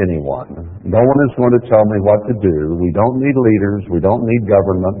listen to anyone. No one is going to tell me what to do. We don't need leaders. We don't need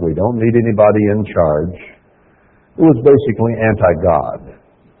government. We don't need anybody in charge. It was basically anti-God.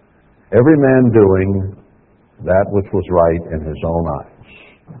 Every man doing that which was right in his own eyes.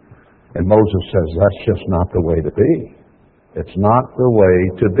 And Moses says, that's just not the way to be. It's not the way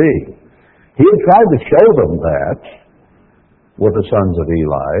to be. He had tried to show them that with the sons of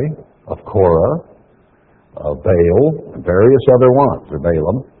Eli, of Korah, of Baal, and various other ones, or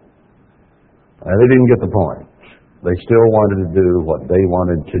Balaam. And they didn't get the point. They still wanted to do what they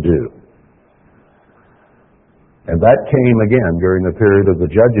wanted to do. And that came again during the period of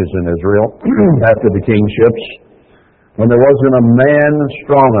the judges in Israel, after the kingships, when there wasn't a man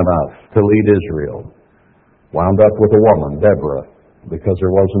strong enough to lead Israel. Wound up with a woman, Deborah, because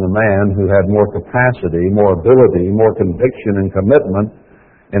there wasn't a man who had more capacity, more ability, more conviction and commitment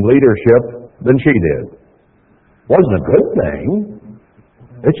and leadership than she did. Wasn't a good thing.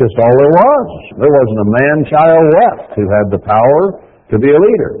 It's just all there was. There wasn't a man-child left who had the power to be a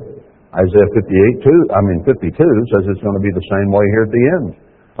leader. Isaiah 52 says it's going to be the same way here at the end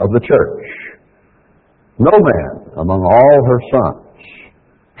of the church. No man among all her sons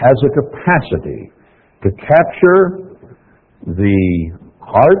has a capacity to capture the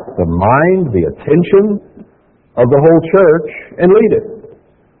heart, the mind, the attention of the whole church and lead it.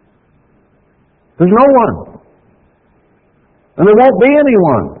 There's no one. And there won't be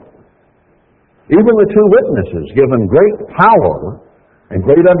anyone. Even the two witnesses, given great power and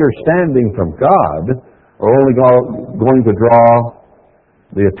great understanding from God, are only going to draw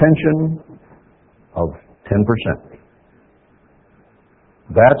the attention of 10%.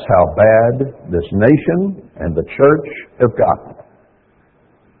 That's how bad this nation and the church have gotten.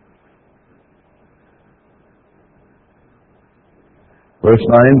 Verse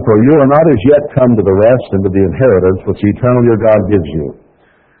 9, for you are not as yet come to the rest and to the inheritance which the eternal your God gives you.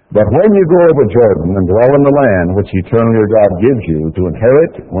 But when you go over Jordan and dwell in the land which the eternal your God gives you to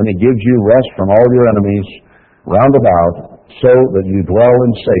inherit, when he gives you rest from all your enemies round about, so that you dwell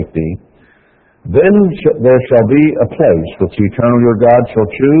in safety, then there shall be a place which the eternal your God shall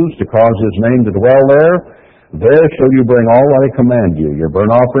choose to cause his name to dwell there. There shall you bring all I command you, your burnt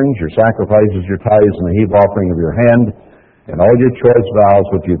offerings, your sacrifices, your tithes, and the heave offering of your hand, and all your choice vows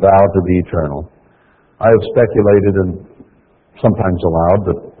which you vow to the eternal. I have speculated and sometimes aloud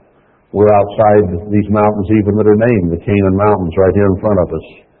that we're outside these mountains even that are named the Canaan Mountains right here in front of us.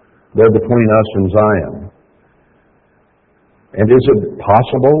 They're between us and Zion. And is it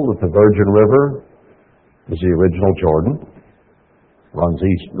possible that the Virgin River is the original Jordan? Runs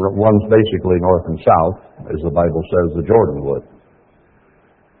basically north and south, as the Bible says the Jordan would.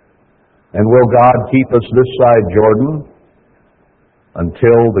 And will God keep us this side Jordan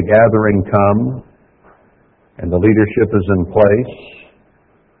until the gathering comes and the leadership is in place,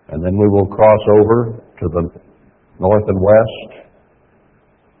 and then we will cross over to the north and west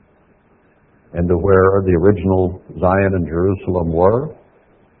and to where the original Zion and Jerusalem were?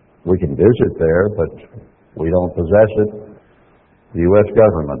 We can visit there, but we don't possess it. The U.S.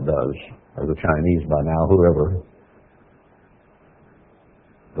 government does, or the Chinese by now, whoever.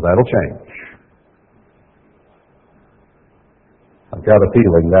 But that'll change. I've got a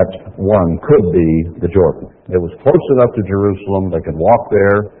feeling that one could be the Jordan. It was close enough to Jerusalem, they could walk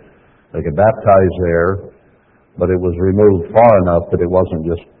there, they could baptize there, but it was removed far enough that it wasn't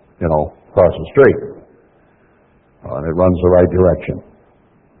just, across the street. And it runs the right direction.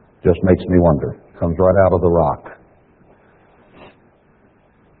 Just makes me wonder. Comes right out of the rock.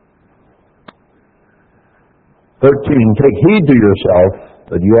 "13, take heed to yourself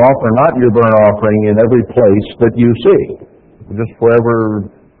that you offer not your burnt offering in every place that you see." Just wherever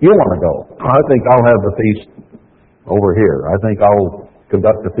you want to go. I think I'll have the feast over here. I think I'll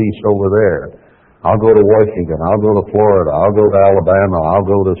conduct the feast over there. I'll go to Washington. I'll go to Florida. I'll go to Alabama. I'll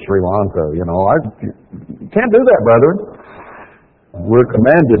go to Sri Lanka. You can't do that, brother. We're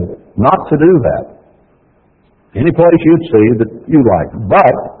commanded not to do that. Any place you'd see that you like.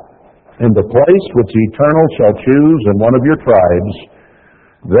 But in the place which the Eternal shall choose in one of your tribes,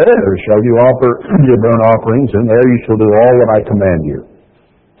 there shall you offer your burnt offerings, and there you shall do all that I command you.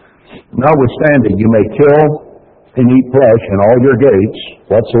 Notwithstanding, you may kill and eat flesh in all your gates,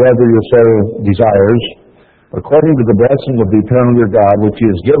 whatsoever your soul desires, according to the blessing of the Eternal your God, which he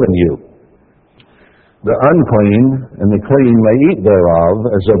has given you. The unclean and the clean may eat thereof,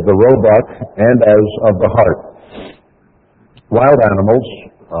 as of the roebuck and as of the hart. Wild animals,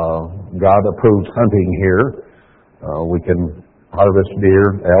 God approves hunting here. We can harvest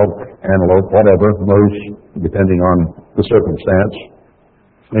deer, elk, antelope, whatever, moose, depending on the circumstance,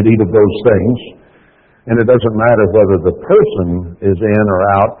 and eat of those things. And it doesn't matter whether the person is in or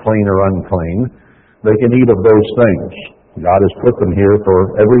out, clean or unclean. They can eat of those things. God has put them here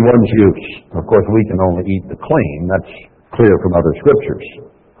for everyone's use. Of course, we can only eat the clean. That's clear from other scriptures.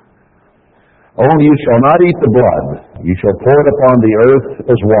 Only you shall not eat the blood. You shall pour it upon the earth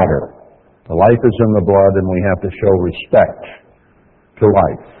as water. The life is in the blood, and we have to show respect to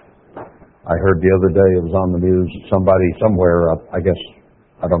life. I heard the other day, it was on the news, somebody somewhere, I guess,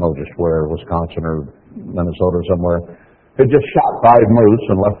 I don't know just where, Wisconsin or Minnesota or somewhere, had just shot 5 moose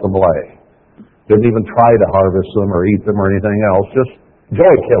and left them lay. Didn't even try to harvest them or eat them or anything else, just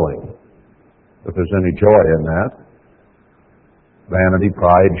joy killing, if there's any joy in that. Vanity,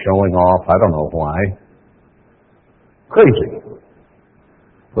 pride, showing off, I don't know why. Crazy.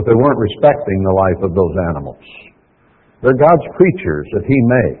 But they weren't respecting the life of those animals. They're God's creatures that he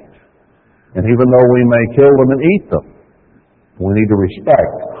made. And even though we may kill them and eat them, we need to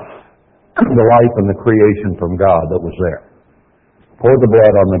respect the life and the creation from God that was there. Pour the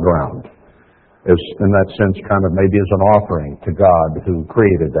blood on the ground, as in that sense, kind of maybe as an offering to God who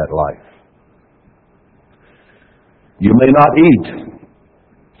created that life. You may not eat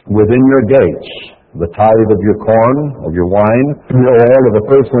within your gates the tithe of your corn, of your wine, nor all of the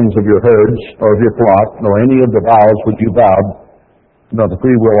firstlings of your herds or of your flock, nor any of the vows which you vowed, nor the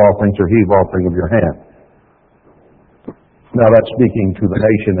freewill offerings or heave offering of your hand. Now that's speaking to the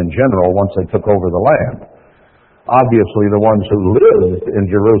nation in general once they took over the land. Obviously the ones who lived in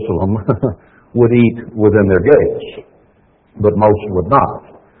Jerusalem would eat within their gates, but most would not.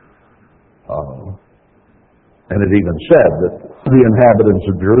 And it even said that the inhabitants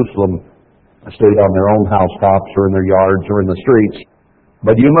of Jerusalem stayed on their own housetops or in their yards or in the streets.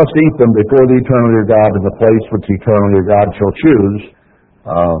 But you must eat them before the Eternal your God in the place which the Eternal your God shall choose.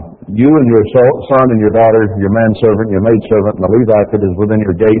 You and your son and your daughter, your manservant, your maidservant, and the Levite that is within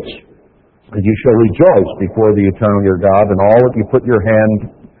your gates, and you shall rejoice before the Eternal your God in all that you put your hand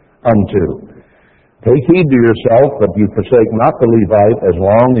unto. Take heed to yourself that you forsake not the Levite as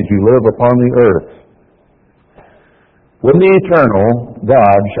long as you live upon the earth. When the Eternal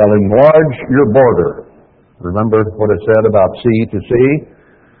God shall enlarge your border, remember what it said about sea to sea?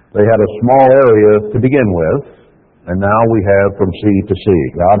 They had a small area to begin with, and now we have from sea to sea.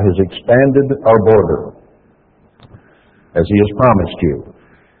 God has expanded our border, as he has promised you.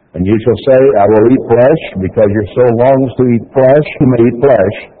 And you shall say, I will eat flesh, because your soul longs to eat flesh. You may eat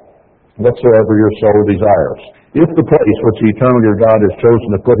flesh, whatsoever your soul desires. If the place which the Eternal your God has chosen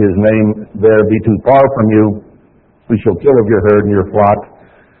to put his name there be too far from you, you shall kill of your herd and your flock,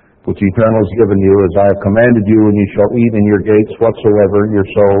 which the Eternal has given you, as I have commanded you, and you shall eat in your gates whatsoever your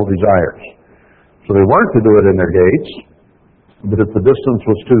soul desires. So they weren't to do it in their gates, but if the distance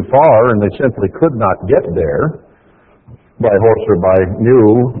was too far and they simply could not get there by horse or by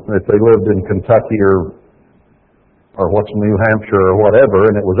mule, if they lived in Kentucky or what's New Hampshire or whatever,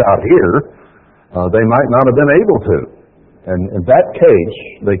 and it was out here, they might not have been able to. And in that case,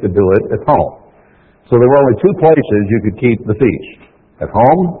 they could do it at home. So there were only 2 places you could keep the feast, at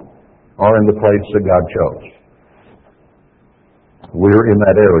home or in the place that God chose. We're in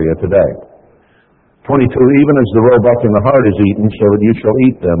that area today. 22, even as the roebuck and the hart is eaten, so that you shall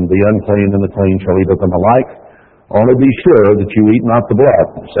eat them, the unclean and the clean shall eat of them alike. Only be sure that you eat not the blood.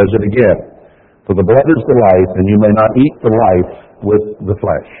 It says it again. For the blood is the life, and you may not eat the life with the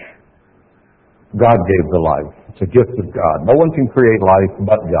flesh. God gave the life. It's a gift of God. No one can create life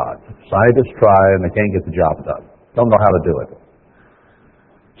but God. Scientists try, and they can't get the job done. Don't know how to do it.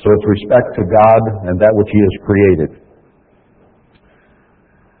 So it's respect to God and that which he has created.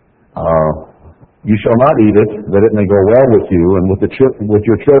 You shall not eat it, that it may go well with you, and with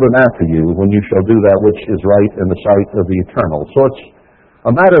your children after you, when you shall do that which is right in the sight of the Eternal. So it's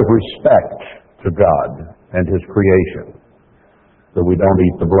a matter of respect to God and his creation, that we don't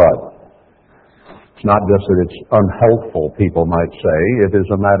eat the blood. It's not just that it's unhealthful, people might say. It is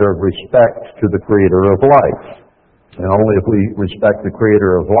a matter of respect to the Creator of life. And only if we respect the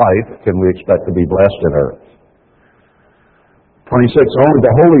Creator of life can we expect to be blessed in earth. 26, only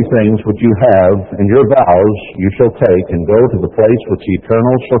the holy things which you have in your vows you shall take and go to the place which the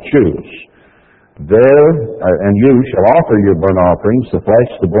Eternal shall choose. There, and you shall offer your burnt offerings, the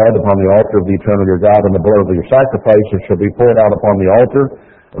flesh, the blood upon the altar of the Eternal your God, and the blood of your sacrifices shall be poured out upon the altar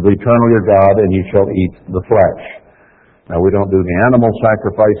of the Eternal your God, and you shall eat the flesh. Now, we don't do the animal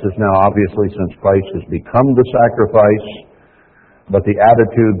sacrifices now, obviously, since Christ has become the sacrifice, but the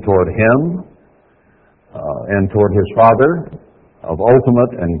attitude toward Him and toward His Father of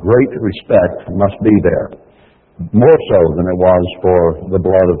ultimate and great respect must be there, more so than it was for the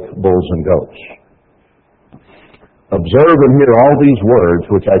blood of bulls and goats. Observe and hear all these words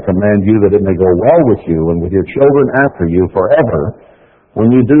which I command you, that it may go well with you and with your children after you forever,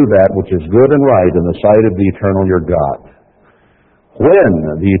 when you do that which is good and right in the sight of the Eternal your God. When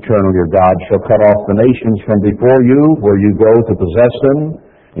the Eternal your God shall cut off the nations from before you, where you go to possess them,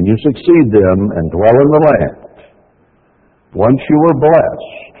 and you succeed them and dwell in the land. Once you are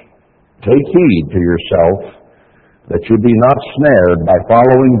blessed, take heed to yourself that you be not snared by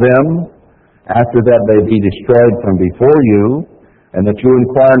following them, after that they be destroyed from before you, and that you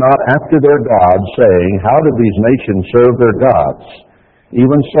inquire not after their gods, saying, how do these nations serve their gods?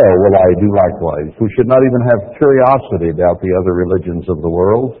 Even so will I do likewise. We should not even have curiosity about the other religions of the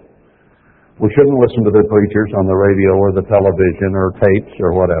world. We shouldn't listen to the preachers on the radio or the television or tapes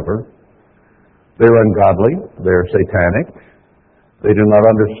or whatever. They're ungodly. They're satanic. They do not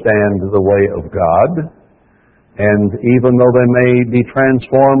understand the way of God. And even though they may be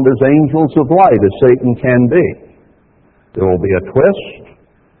transformed as angels of light, as Satan can be, there will be a twist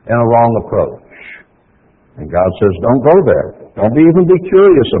and a wrong approach. And God says, don't go there. Don't even be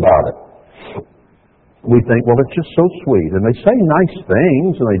curious about it. We think, well, it's just so sweet. And they say nice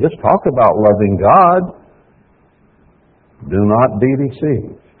things, and they just talk about loving God. Do not be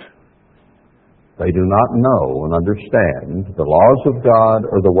deceived. They do not know and understand the laws of God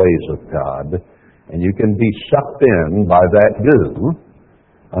or the ways of God, and you can be sucked in by that goo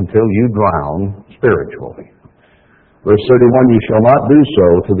until you drown spiritually. Verse 31, you shall not do so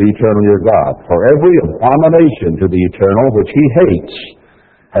to the Eternal your God, for every abomination to the Eternal which He hates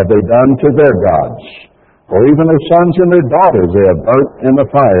have they done to their gods, for even their sons and their daughters they have burnt in the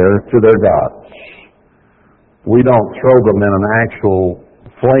fire to their gods. We don't throw them in an actual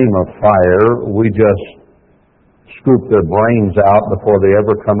flame of fire. We just scoop their brains out before they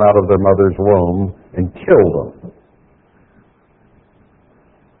ever come out of their mother's womb and kill them.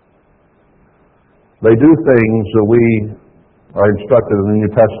 They do things that we are instructed in the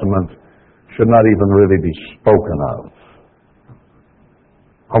New Testament should not even really be spoken of.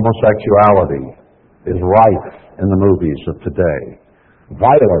 Homosexuality is rife in the movies of today.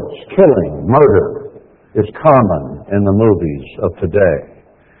 Violence, killing, murder is common in the movies of today.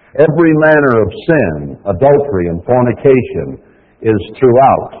 Every manner of sin, adultery, and fornication is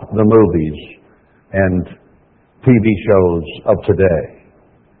throughout the movies and TV shows of today.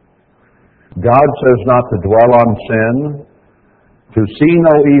 God says not to dwell on sin, to see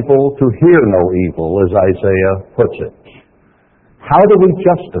no evil, to hear no evil, as Isaiah puts it. How do we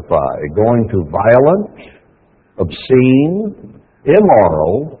justify going to violent, obscene,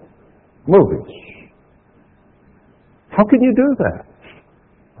 immoral movies? How can you do that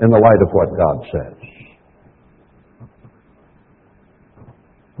in the light of what God says?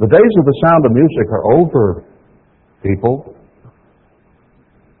 The days of the Sound of Music are over, people.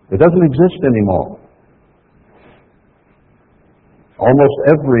 It doesn't exist anymore. Almost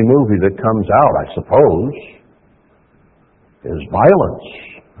every movie that comes out, I suppose, is violence,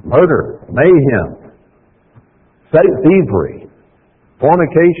 murder, mayhem, thievery,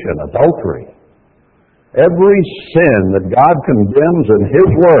 fornication, adultery. Every sin that God condemns in His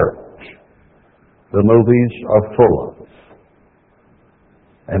Word, the movies are full of.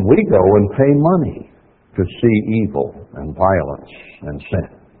 And we go and pay money to see evil and violence and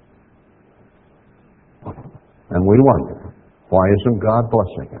sin. And we wonder, why isn't God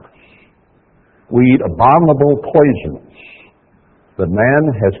blessing us? We eat abominable poisons that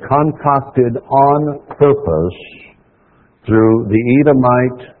man has concocted on purpose through the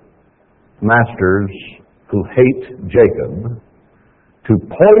Edomite masters who hate Jacob to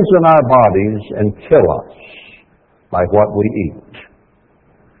poison our bodies and kill us by what we eat.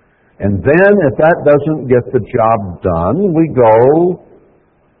 And then, if that doesn't get the job done, we go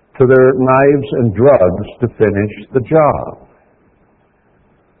to their knives and drugs to finish the job.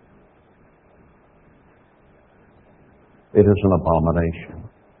 It is an abomination.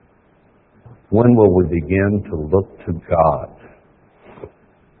 When will we begin to look to God?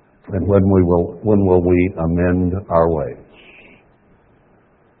 And when will we amend our ways?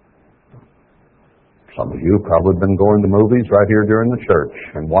 Some of you have probably been going to movies right here during the church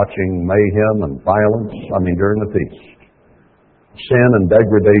and watching mayhem and violence, during the feast. Sin and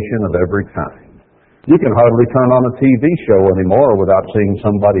degradation of every kind. You can hardly turn on a TV show anymore without seeing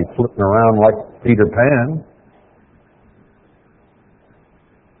somebody flipping around like Peter Pan.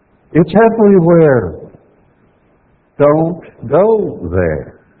 It's everywhere. Don't go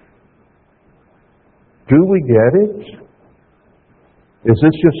there. Do we get it? Is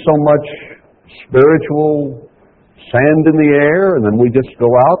this just so much spiritual sand in the air, and then we just go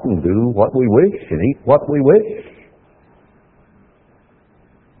out and do what we wish and eat what we wish?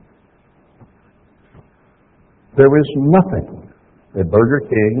 There is nothing at Burger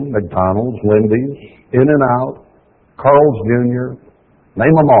King, McDonald's, Wendy's, In-N-Out, Carl's Jr.,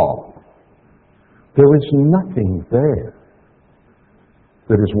 name them all. There is nothing there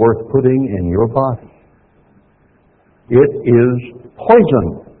that is worth putting in your body. It is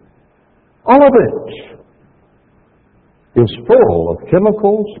poison. All of it is full of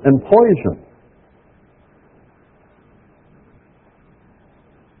chemicals and poison.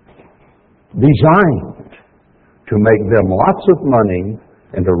 Designed to make them lots of money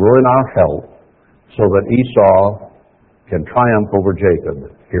and to ruin our health so that Esau can triumph over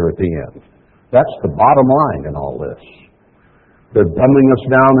Jacob here at the end. That's the bottom line in all this. They're dumbing us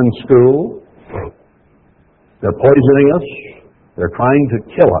down in school. They're poisoning us. They're trying to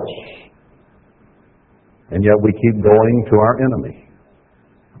kill us. And yet we keep going to our enemy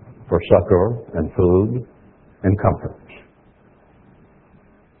for succor and food and comfort.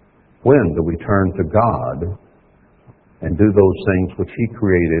 When do we turn to God and do those things which He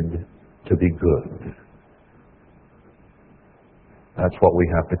created to be good? That's what we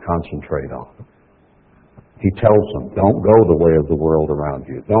have to concentrate on. He tells them, don't go the way of the world around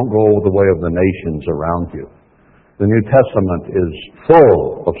you. Don't go the way of the nations around you. The New Testament is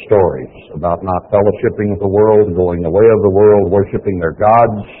full of stories about not fellowshipping with the world, going the way of the world, worshiping their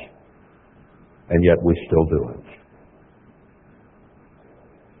gods, and yet we still do it.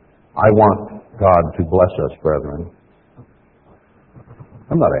 I want God to bless us, brethren.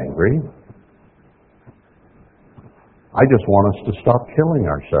 I'm not angry. I just want us to stop killing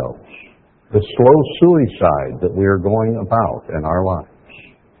ourselves. The slow suicide that we are going about in our lives.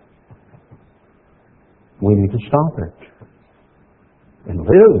 We need to stop it and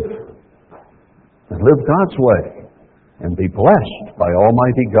live God's way and be blessed by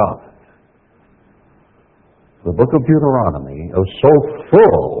Almighty God. The book of Deuteronomy is so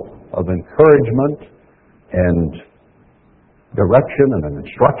full of encouragement and direction and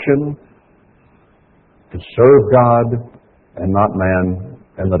instruction to serve God and not man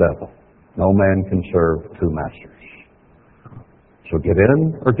and the devil. No man can serve two masters. So get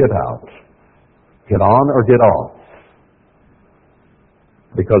in or get out. Get on or get off.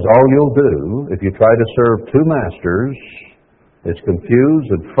 Because all you'll do if you try to serve two masters is confuse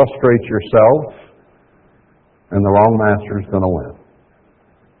and frustrate yourself, and the wrong master is going to win.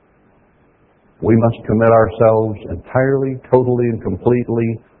 We must commit ourselves entirely, totally, and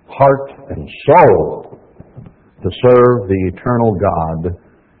completely, heart and soul, to serve the eternal God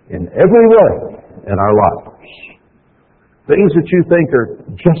in every way in our lives. Things that you think are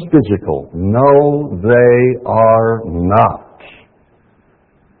just physical, no, they are not.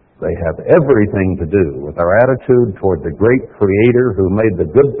 They have everything to do with our attitude toward the great Creator who made the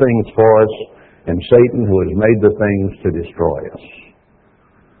good things for us and Satan who has made the things to destroy us.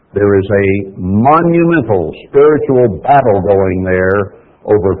 There is a monumental spiritual battle going there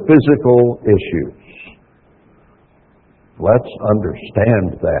over physical issues. Let's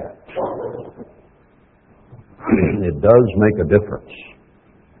understand that. It does make a difference.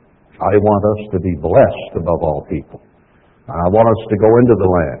 I want us to be blessed above all people. I want us to go into the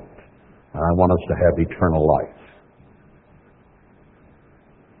land. And I want us to have eternal life.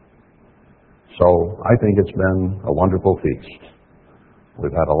 So I think it's been a wonderful feast.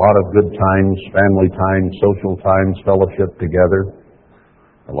 We've had a lot of good times, family times, social times, fellowship together.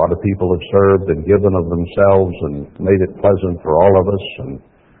 A lot of people have served and given of themselves and made it pleasant for all of us. And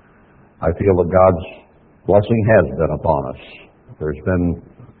I feel that God's blessing has been upon us. There's been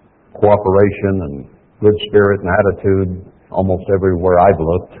cooperation and good spirit and attitude almost everywhere I've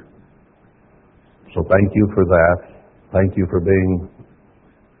looked. So thank you for that. Thank you for being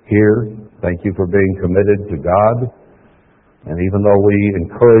here. Thank you for being committed to God. And even though we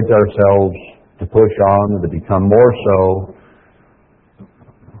encourage ourselves to push on and to become more so,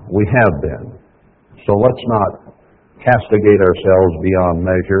 we have been. So let's not castigate ourselves beyond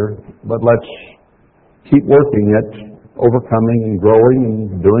measure, but let's keep working it overcoming and growing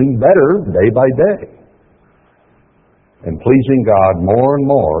and doing better day by day, and pleasing God more and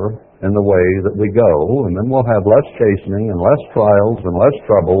more in the way that we go, and then we'll have less chastening and less trials and less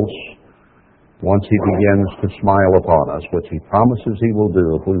troubles once He begins to smile upon us, which He promises He will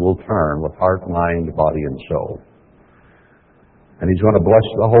do if we will turn with heart, mind, body, and soul. And He's going to bless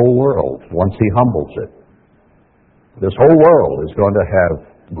the whole world once He humbles it. This whole world is going to have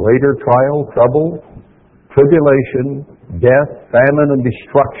greater trial, trouble, tribulation, death, famine, and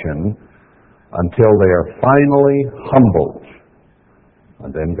destruction until they are finally humbled.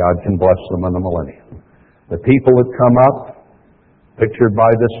 And then God can bless them in the millennium. The people that come up, pictured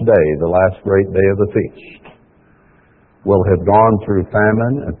by this day, the last great day of the feast, will have gone through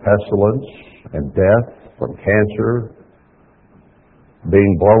famine and pestilence and death from cancer,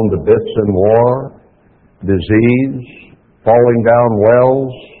 being blown to bits in war, disease, falling down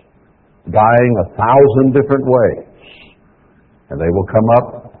wells, dying 1,000 different ways. And they will come up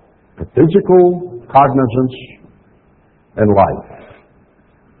to physical cognizance and life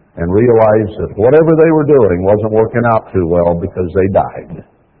and realize that whatever they were doing wasn't working out too well because they died.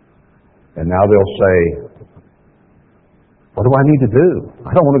 And now they'll say, what do I need to do?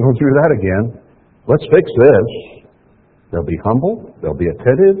 I don't want to go through that again. Let's fix this. They'll be humble, they'll be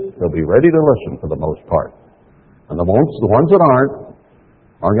attentive, they'll be ready to listen for the most part. And the ones that aren't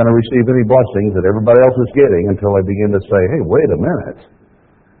going to receive any blessings that everybody else is getting until they begin to say, hey, wait a minute.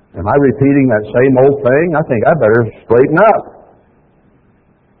 Am I repeating that same old thing? I think I better straighten up.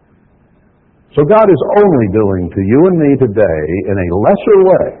 So God is only doing to you and me today in a lesser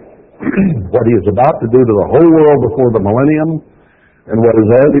way what He is about to do to the whole world before the millennium and what has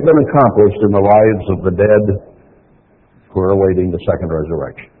already been accomplished in the lives of the dead who are awaiting the second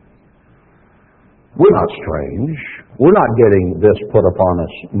resurrection. We're not strange. We're not getting this put upon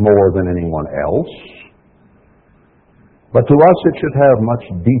us more than anyone else. But to us it should have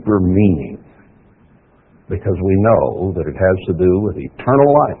much deeper meaning because we know that it has to do with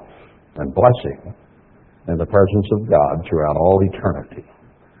eternal life and blessing in the presence of God throughout all eternity.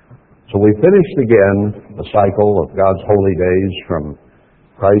 So we finished again the cycle of God's holy days from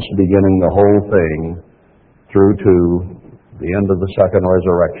Christ beginning the whole thing through to the end of the second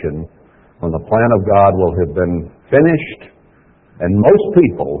resurrection, when the plan of God will have been finished, and most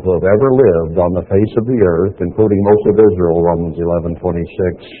people who have ever lived on the face of the earth, including most of Israel, Romans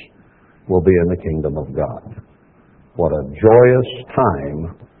 11:26, will be in the kingdom of God. What a joyous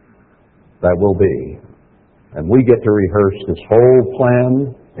time that will be. And we get to rehearse this whole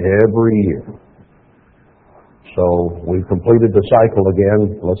plan every year. So we've completed the cycle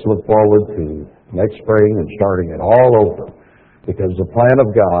again. Let's look forward to next spring and starting it all over. Because the plan of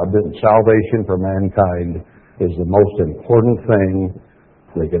God and salvation for mankind is the most important thing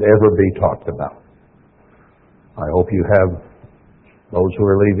that could ever be talked about. I hope you have, those who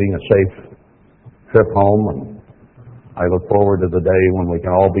are leaving, a safe trip home, and I look forward to the day when we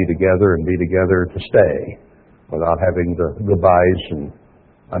can all be together and be together to stay without having the goodbyes, and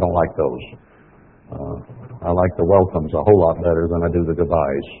I don't like those. I like the welcomes a whole lot better than I do the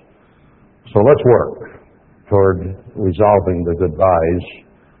goodbyes. So let's work toward resolving the goodbyes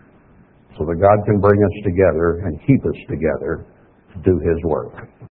so that God can bring us together and keep us together to do His work.